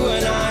 just you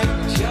and I,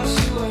 just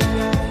you and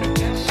I,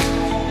 just you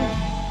and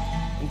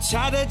I. I'm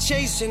tired of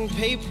chasing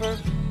paper,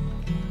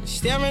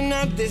 staring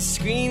at this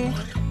screen.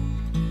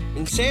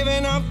 Been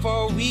saving up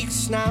for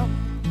weeks now,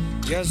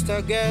 just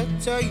to get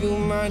to you,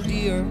 my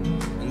dear.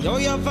 And though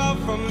you're far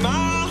from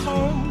my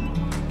home,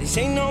 this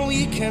ain't no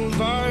weekend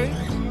bar.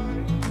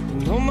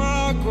 You know my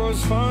heart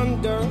grows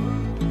fonder.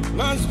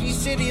 Must be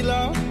city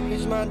love,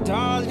 'cause my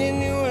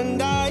darling, you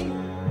and I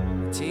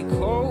take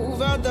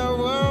over the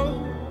world,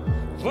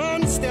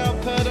 one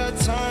step at a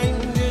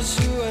time, just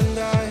you and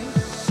I.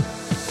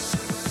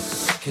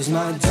 'Cause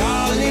my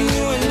darling,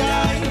 you and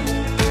I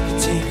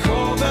take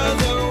over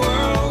the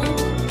world,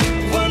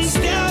 one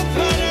step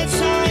at a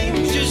time,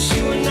 just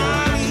you and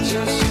I,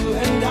 just you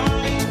and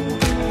I.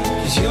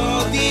 'Cause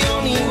you're the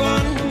only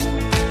one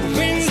who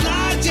brings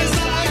light just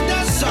like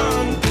the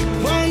sun,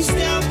 one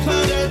step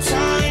at a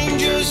time,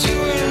 just you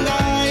and I.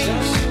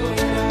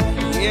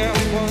 Yeah,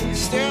 one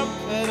step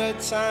at a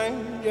time,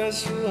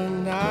 just you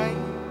and I.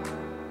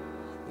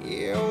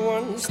 Yeah,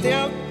 one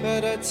step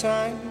at a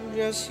time,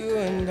 just you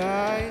and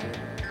I.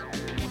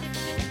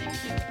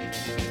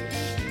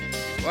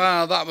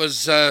 Well, that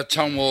was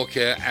Tom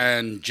Walker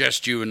and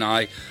Just You and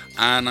I,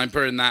 and I'm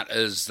putting that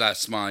as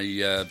that's my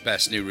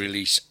best new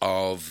release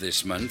of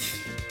this month.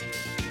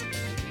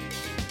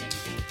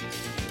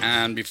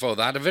 And before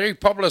that, a very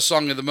popular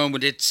song at the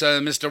moment, it's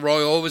Mr.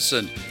 Roy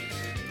Orbison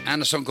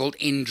and a song called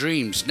In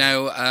Dreams.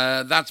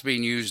 Now, that's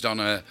being used on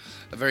a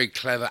very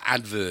clever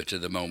advert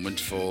at the moment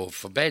for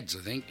beds,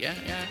 I think. Yeah.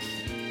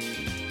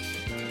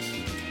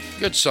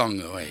 Good song,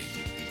 though, eh?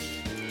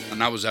 And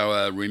that was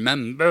our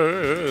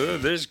Remember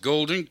This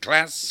Golden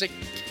Classic,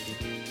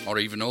 or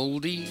even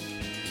oldie.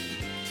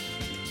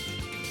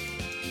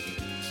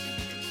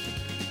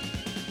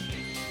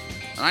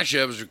 And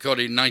actually, it was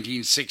recorded in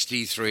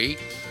 1963.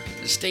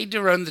 It stayed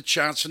around the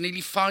charts for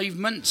nearly 5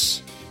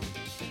 months.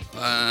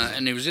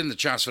 And it was in the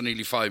charts for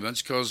nearly 5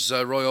 months because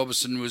Roy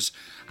Orbison was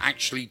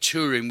actually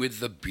touring with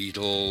the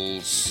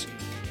Beatles.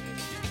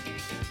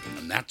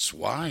 And that's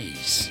why,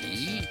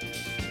 see?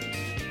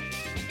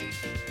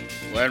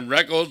 When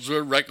records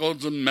were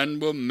records and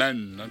men were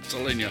men, I'm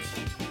telling you.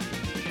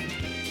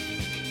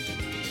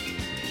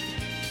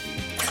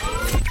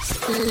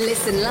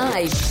 Listen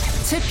live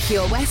to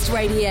Pure West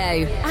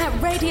Radio at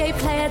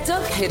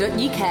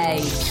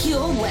radioplayer.co.uk.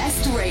 Pure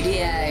West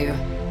Radio.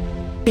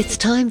 It's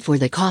time for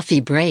the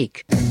coffee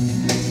break.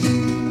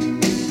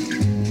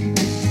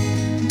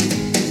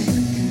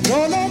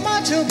 Don't know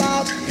much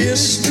about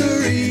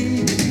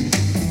history.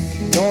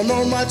 Don't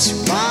know much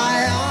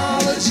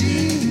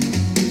biology.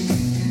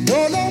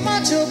 Don't know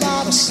much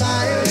about a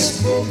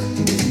science book.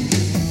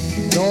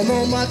 Don't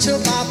know much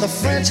about the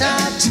French I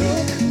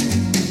took.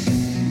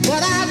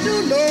 But I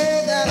do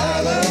know that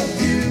I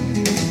love you.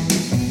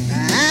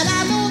 And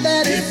I know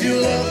that if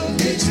you love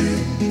me too,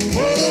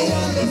 what a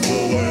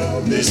wonderful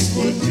world this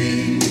would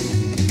be.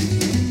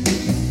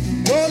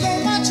 Don't know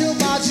much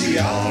about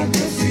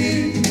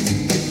geography.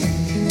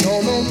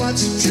 Don't know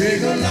much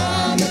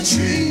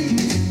trigonometry.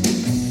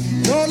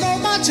 Don't know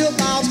much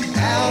about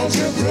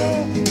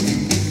algebra.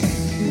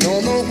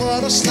 Don't know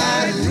what a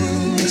sliding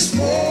rule is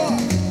for.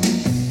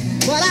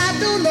 But I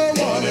do know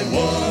 1 and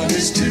 1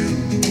 is 2.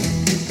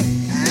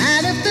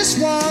 And if this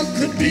one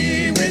could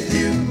be with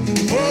you,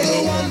 what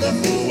a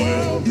wonderful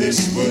world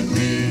this would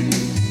be.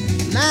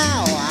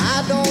 Now,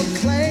 I don't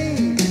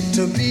claim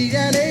to be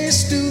an A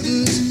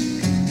student,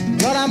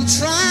 but I'm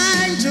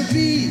trying to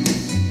be.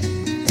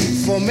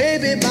 For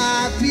maybe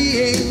by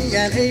being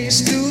an A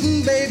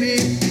student,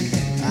 baby,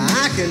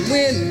 I can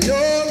win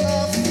your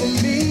love for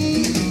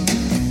me.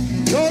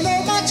 Don't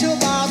know much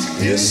about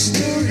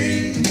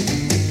history.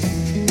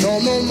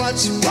 Don't know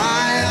much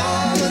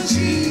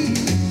biology.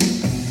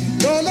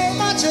 Don't know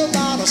much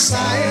about a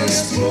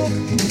science book.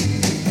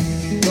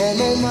 Don't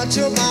know much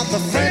about the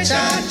French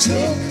I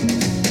took.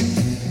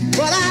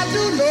 But I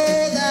do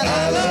know that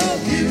I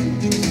love you.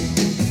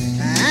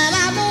 And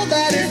I know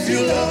that if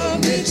you love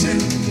me too,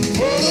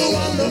 what a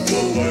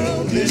wonderful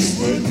world this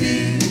would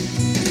be.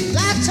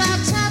 La ta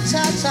ta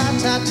ta ta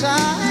ta ta.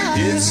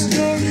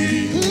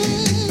 History.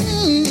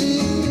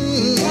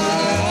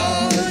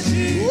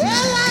 Biology.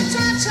 Well, la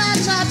ta ta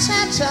ta ta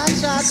ta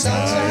ta ta.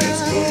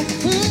 Science book.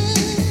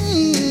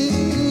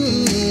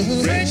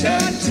 French I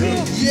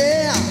took.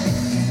 Yeah,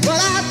 but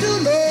I do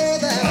know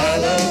that I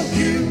love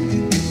you.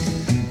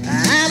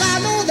 And I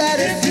know that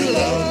if you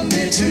love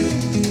me too,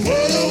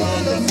 what a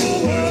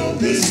wonderful world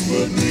this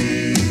would be.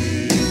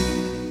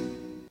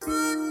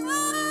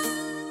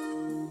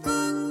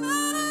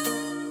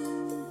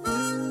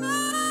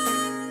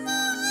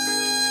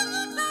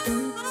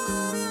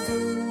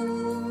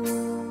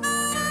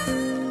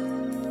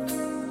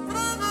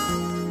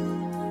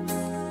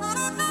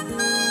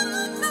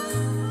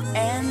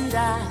 And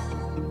I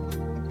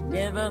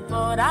never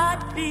thought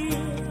I'd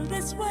feel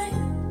this way.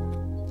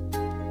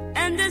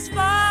 And as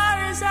far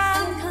as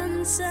I'm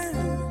concerned,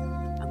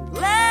 I'm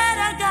glad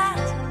I got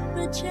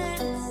the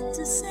chance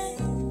to say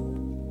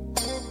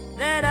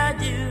that I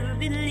do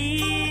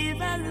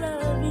believe I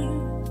love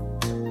you.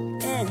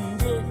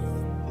 And if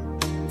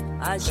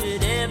I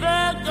should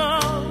ever go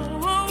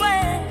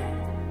away,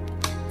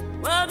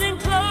 well then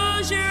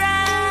close your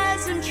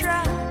eyes and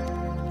try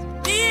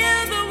to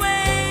feel the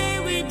way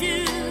we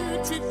do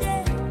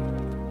today.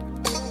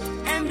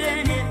 And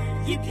then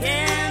if you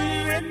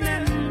can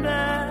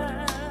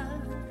remember,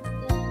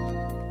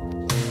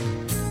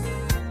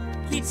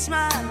 keep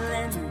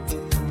smiling,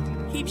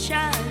 keep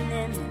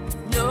shining,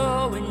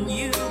 knowing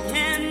you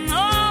can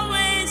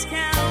always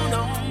count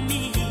on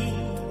me.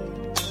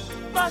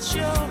 For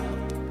sure,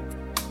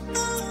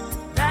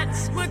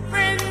 that's what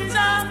friends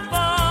are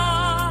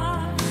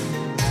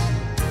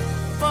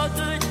for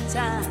good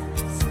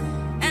times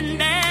and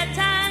bad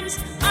times.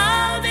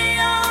 I'll be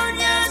on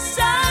your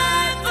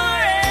side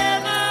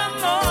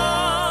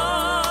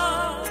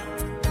forevermore.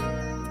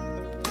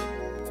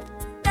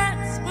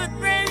 That's what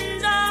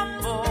friends are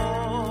for.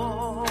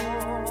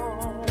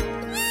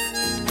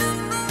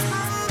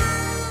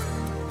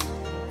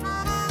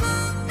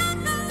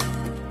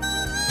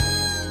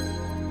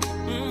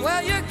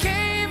 Well, you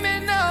came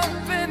in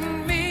up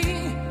in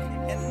me,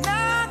 and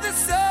now there's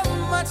so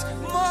much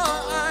more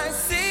I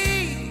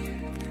see.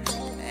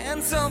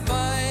 And so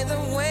by the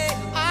way,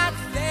 I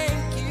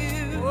thank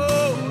you.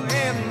 Oh,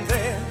 and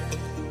then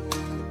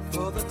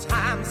for the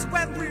times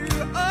when we're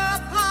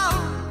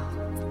apart,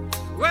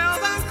 well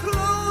then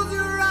close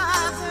your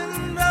eyes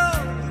and know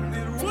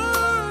the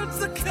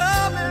words are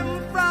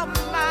coming from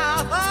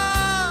my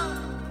heart.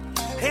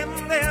 And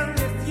then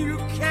if you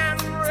can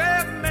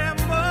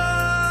remember,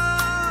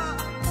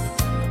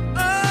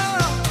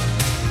 oh,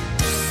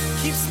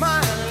 keep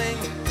smiling,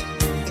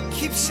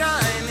 keep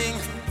shining,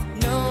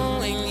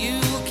 knowing you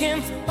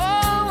can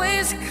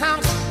always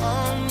count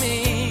on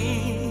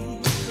me.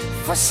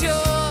 For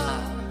sure,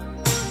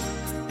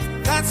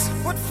 that's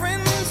what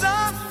friends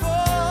are for.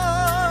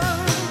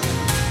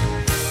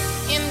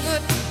 In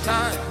good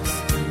times,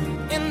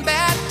 in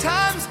bad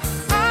times,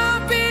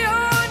 I'll be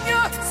on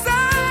your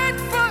side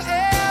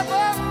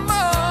forevermore.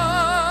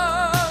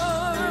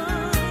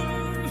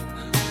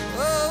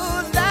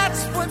 Oh,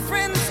 that's what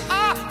friends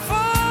are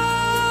for.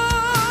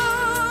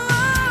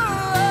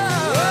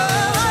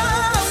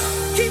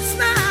 Keep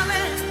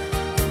smiling,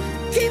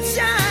 keep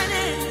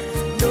shining,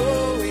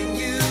 knowing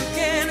you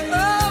can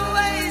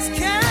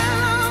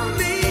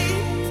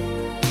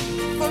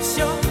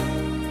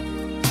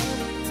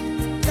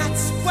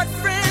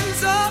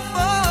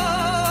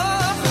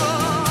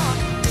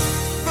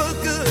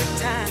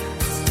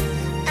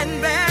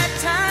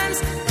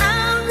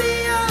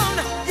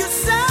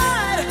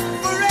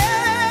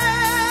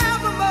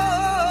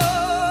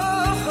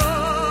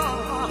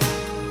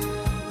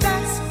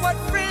what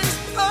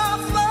friends are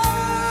for.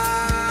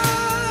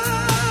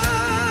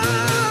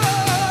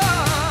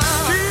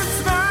 Keep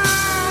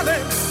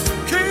smiling,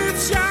 keep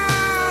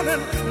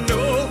shining,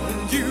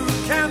 knowing you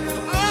can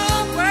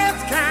always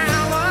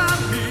count on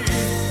me.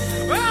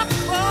 But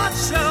for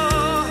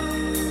sure,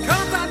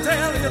 'cause I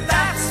tell you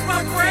that's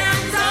what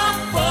friends are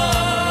for.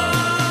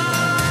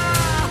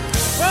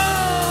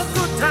 Oh,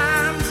 good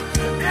times,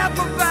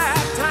 ever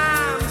bad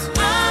times,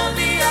 I'll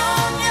be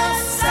on your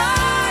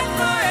side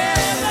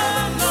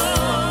forevermore.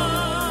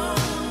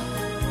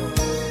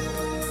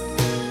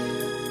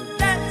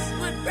 That's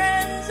what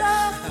friends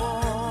are for.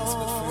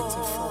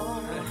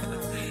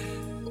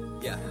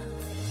 Yeah.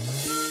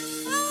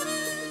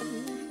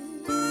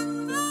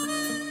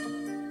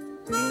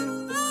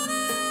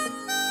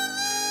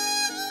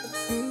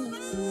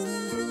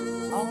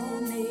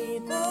 On me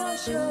for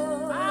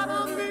sure. I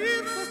don't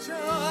need for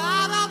sure.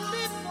 I don't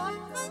need for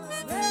sure.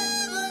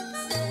 That's what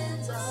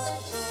friends are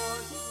for.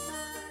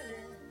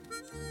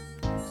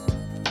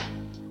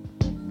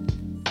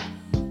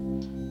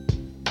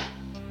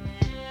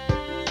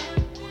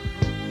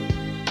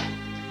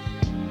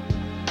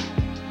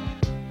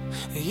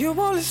 You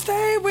wanna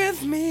stay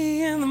with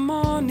me in the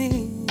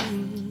morning.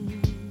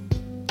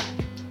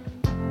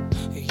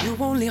 You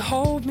only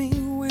hold me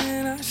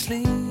when I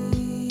sleep.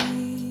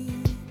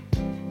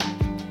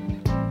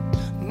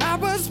 And I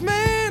was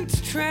meant to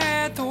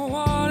tread the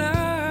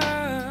water,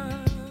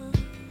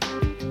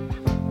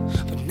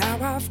 but now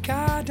I've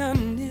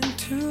gotten in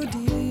too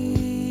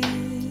deep.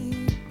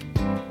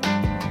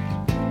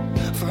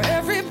 For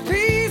every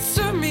piece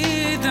of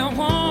me that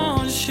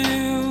wants you,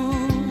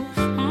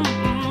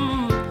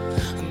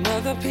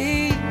 another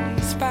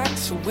piece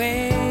backs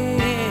away.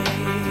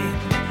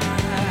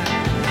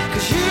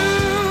 'Cause you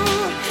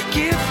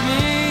give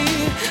me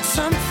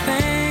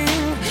something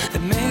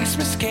that makes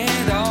me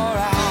scared,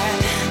 alright.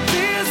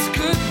 This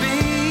could be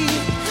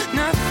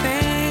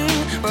nothing,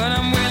 but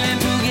I'm willing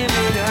to give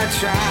it a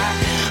try.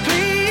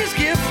 Please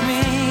give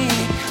me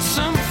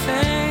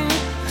something,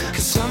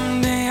 'cause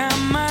someday I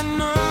might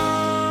know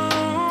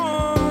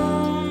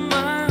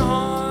my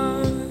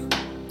heart.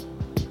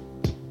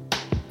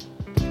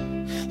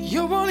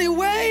 You only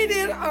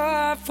waited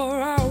up for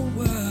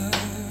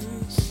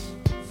hours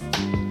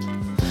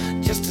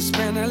just to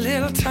spend a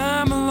little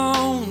time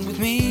alone with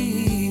me.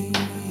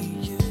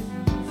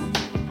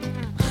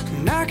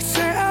 And I can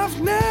say I've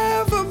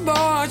never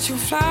bought you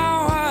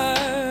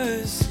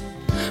flowers.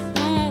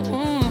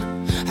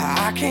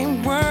 I can't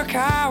work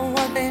out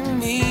what they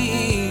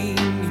mean.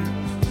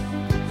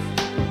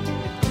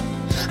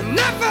 I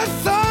never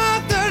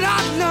thought that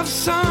I'd love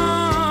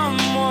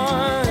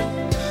someone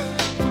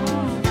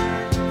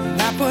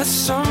that was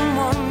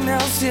someone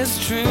else's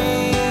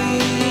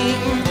dream.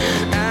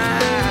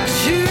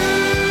 You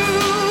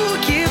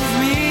give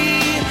me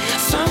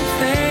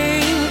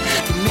something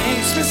that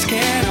makes me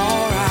scared,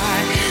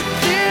 alright.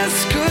 This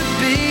could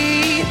be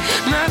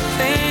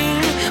nothing,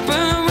 but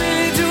I'm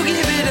willing to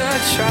give it a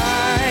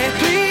try.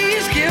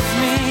 Please give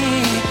me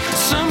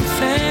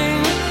something,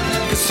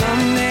 'cause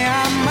someday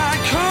I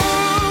might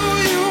call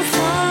you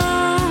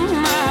from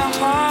my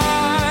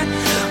heart,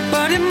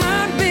 but it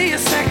might be a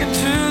second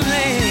too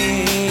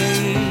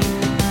late.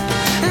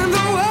 And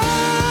the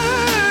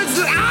words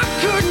that I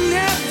could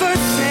never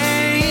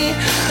say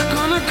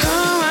gonna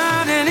come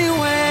out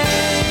anyway.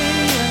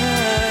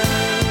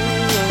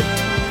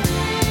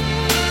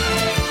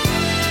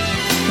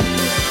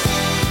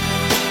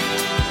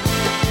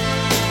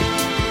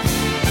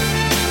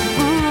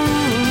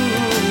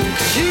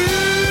 You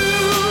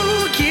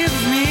give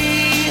me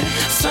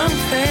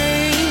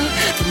something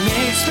that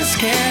makes me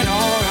scared,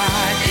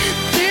 alright.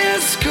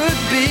 This could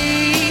be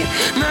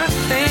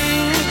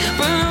nothing,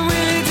 but I'm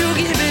willing to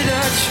give it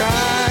a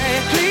try.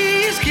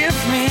 Please give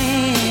me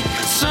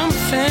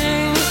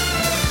something,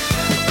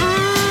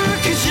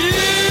 'cause you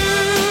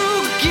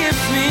give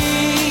me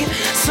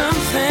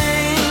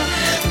something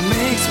that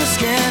makes me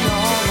scared,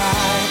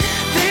 alright.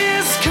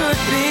 This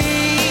could be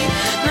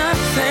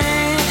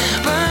nothing,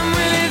 but I'm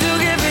willing to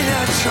give it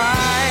a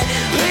try.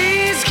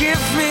 Please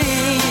give me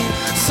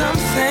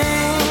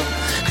something,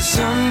 'cause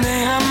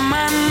someday I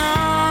might know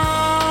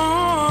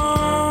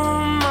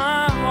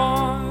my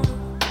heart.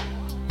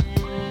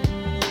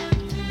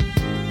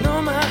 Know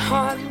my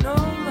heart,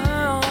 know my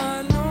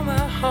heart, know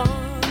my heart.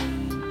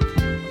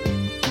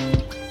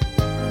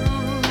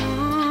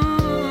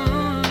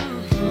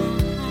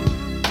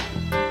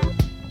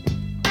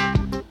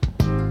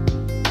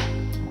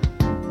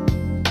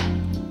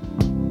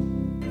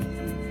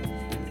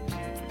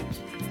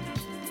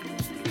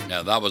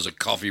 Now that was a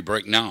coffee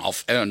break now,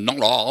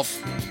 not off.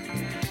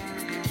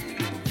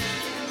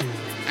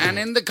 And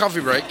in the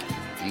coffee break,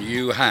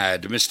 you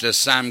had Mr.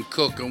 Sam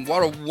Cooke, and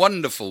what a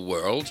wonderful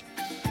world.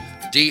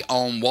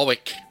 Dionne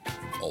Warwick,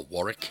 or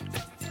Warwick.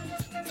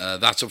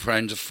 That's a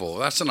Friend of Four.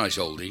 That's a nice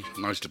oldie.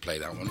 Nice to play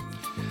that one.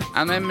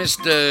 And then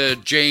Mr.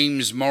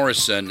 James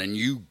Morrison, and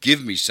You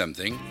Give Me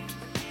Something.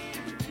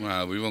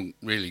 Well, we won't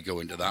really go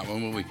into that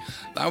one, will we?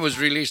 That was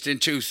released in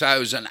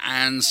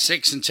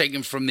 2006 and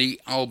taken from the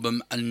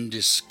album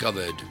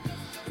Undiscovered.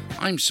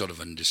 I'm sort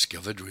of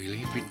undiscovered,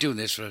 really. I've been doing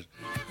this for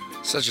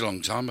such a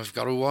long time, I've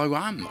got who I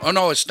am. Oh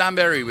no, it's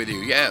Stanberry with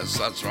you. Yes,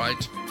 that's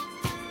right.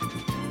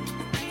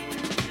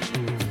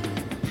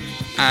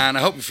 And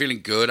I hope you're feeling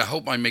good. I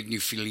hope I'm making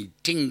you feeling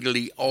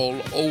tingly all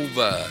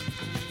over.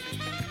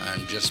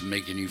 And just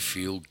making you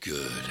feel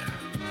good.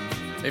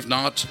 If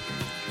not,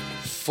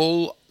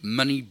 full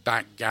money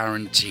back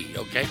guarantee,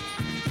 okay?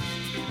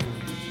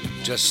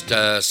 Just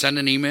send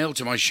an email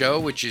to my show,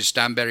 which is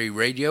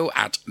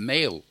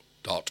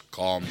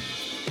stanberryradio@mail.com.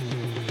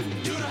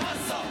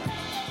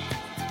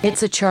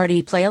 It's a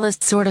charty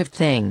playlist sort of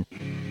thing.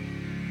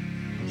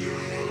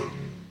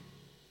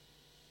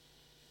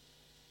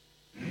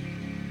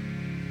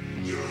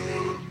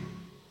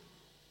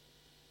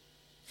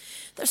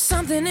 There's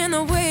something in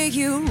the way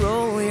you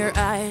roll your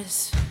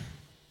eyes.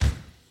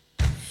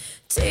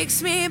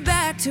 Takes me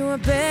back to a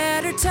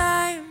better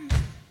time,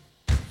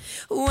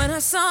 when I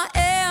saw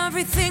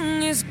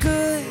everything is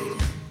good,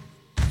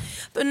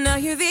 but now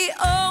you're the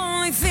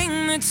only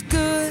thing that's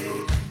good.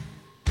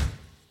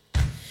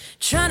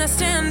 Trying to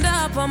stand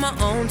up on my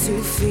own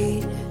 2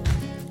 feet.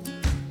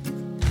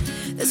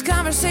 This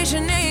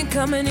conversation ain't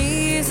coming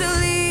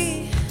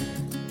easily,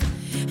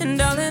 and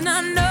darling,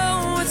 I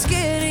know it's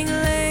getting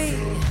late.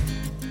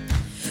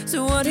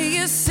 So what do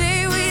you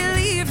say we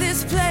leave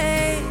this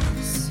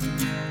place?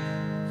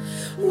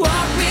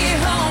 Walk me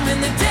home in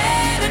the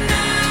dead of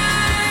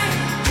night.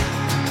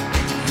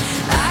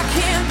 I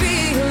can't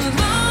be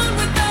alone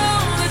with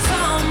all that's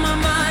on my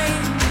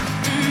mind.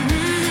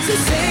 So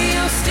say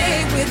you'll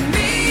stay with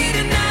me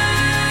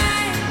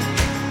tonight,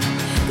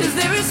 'cause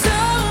there is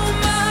so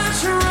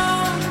much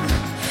wrong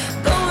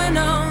going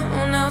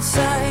on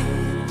outside.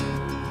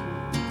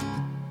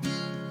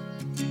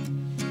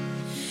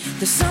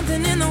 There's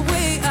something in the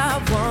way I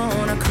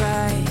wanna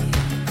cry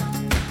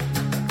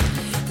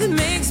that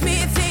makes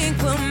me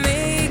think we'll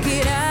make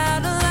it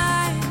out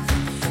alive.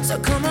 So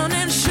come on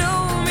and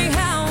show me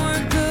how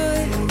we're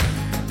good.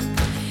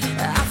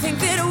 I think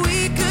that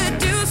we could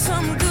do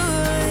some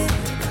good.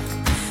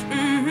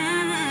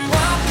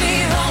 Walk me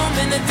home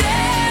in the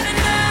dead of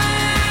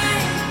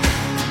night.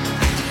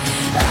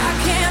 I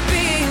can't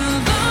be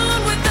alone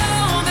with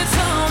all that's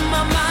on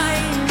my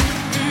mind.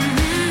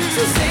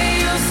 So say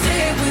you'll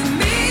stay with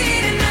me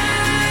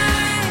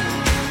tonight,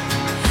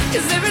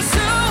 'cause there is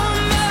so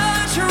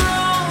much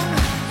wrong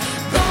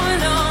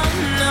going on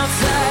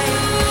outside.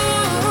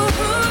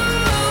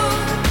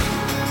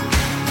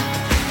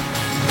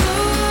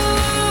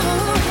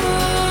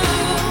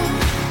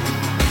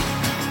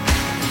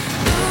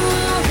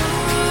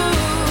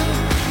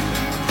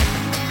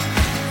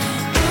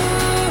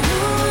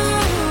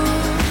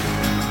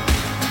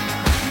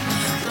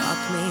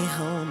 Walk me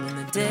home in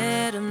the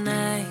dead of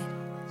night,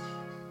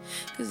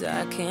 'cause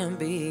I can't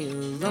be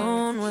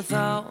alone with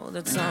all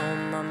that's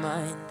on my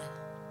mind.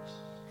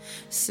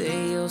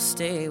 Say you'll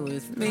stay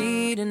with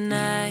me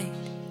tonight,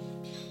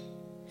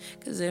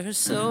 'cause there is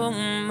so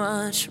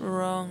much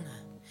wrong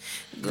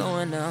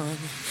going on.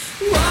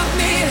 Walk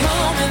me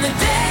home in the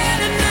dead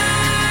of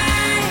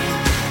night.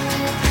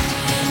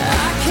 I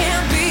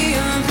can't be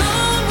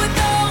alone with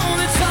all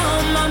that's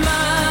on my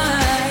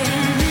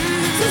mind.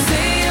 So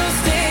say you'll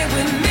stay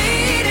with me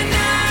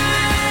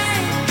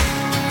tonight,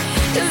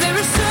 'cause there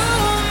is so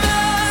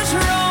much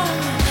wrong.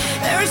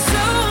 There is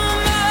so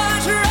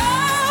much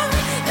wrong.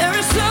 There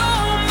is so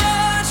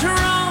much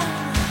wrong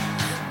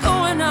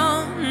going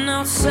on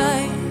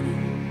outside.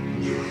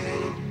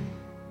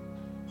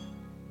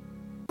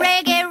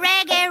 Reggae,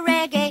 reggae,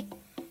 reggae.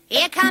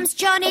 Here comes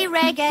Johnny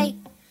Reggae.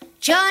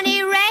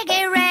 Johnny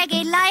Reggae,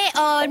 reggae, lie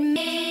on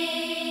me.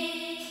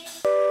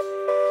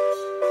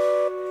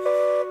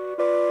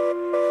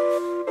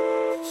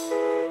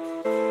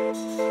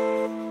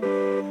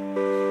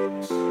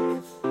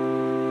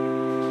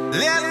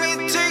 Let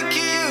me take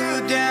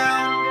you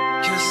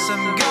down, 'cause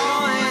I'm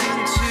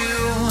going to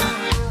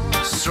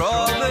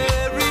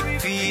strawberry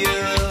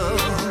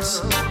fields.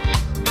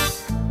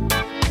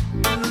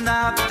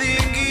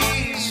 Nothing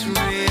is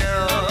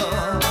real,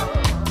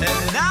 and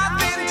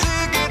nothing to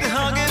get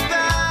hung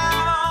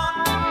about.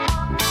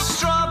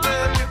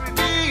 Strawberry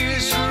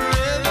fields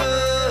forever.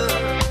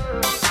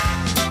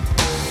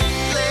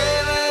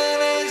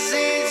 Living is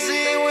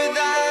easy with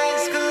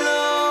eyes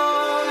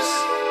closed.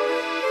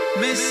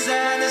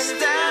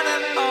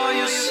 Misunderstanding all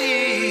you see.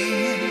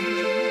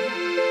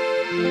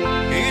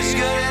 It's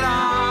getting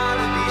hard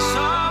to be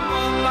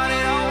someone, but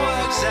it all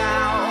works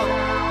out.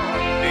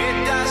 It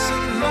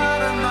doesn't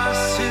matter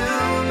much to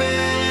me.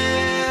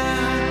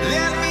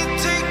 Let me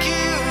take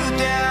you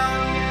down,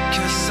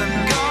 'cause I'm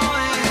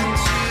going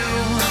to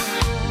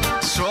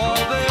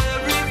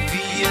strawberry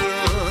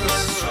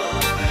fields.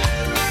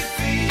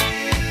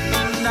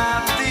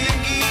 Nothing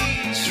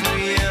is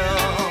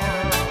real,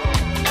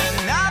 and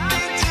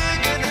nothing to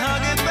get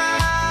hung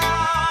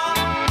about.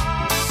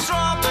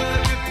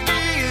 Strawberry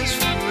fields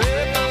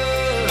forever.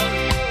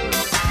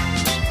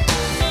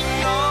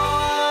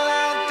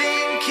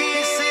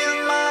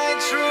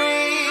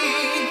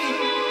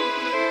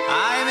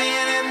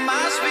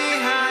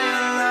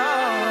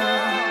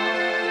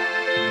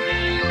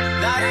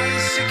 That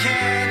is, you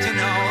can't, you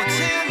know,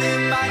 tell me,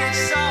 but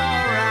it's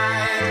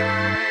alright.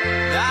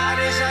 That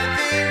is, I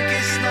think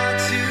it's not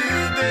too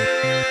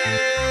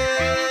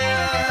bad.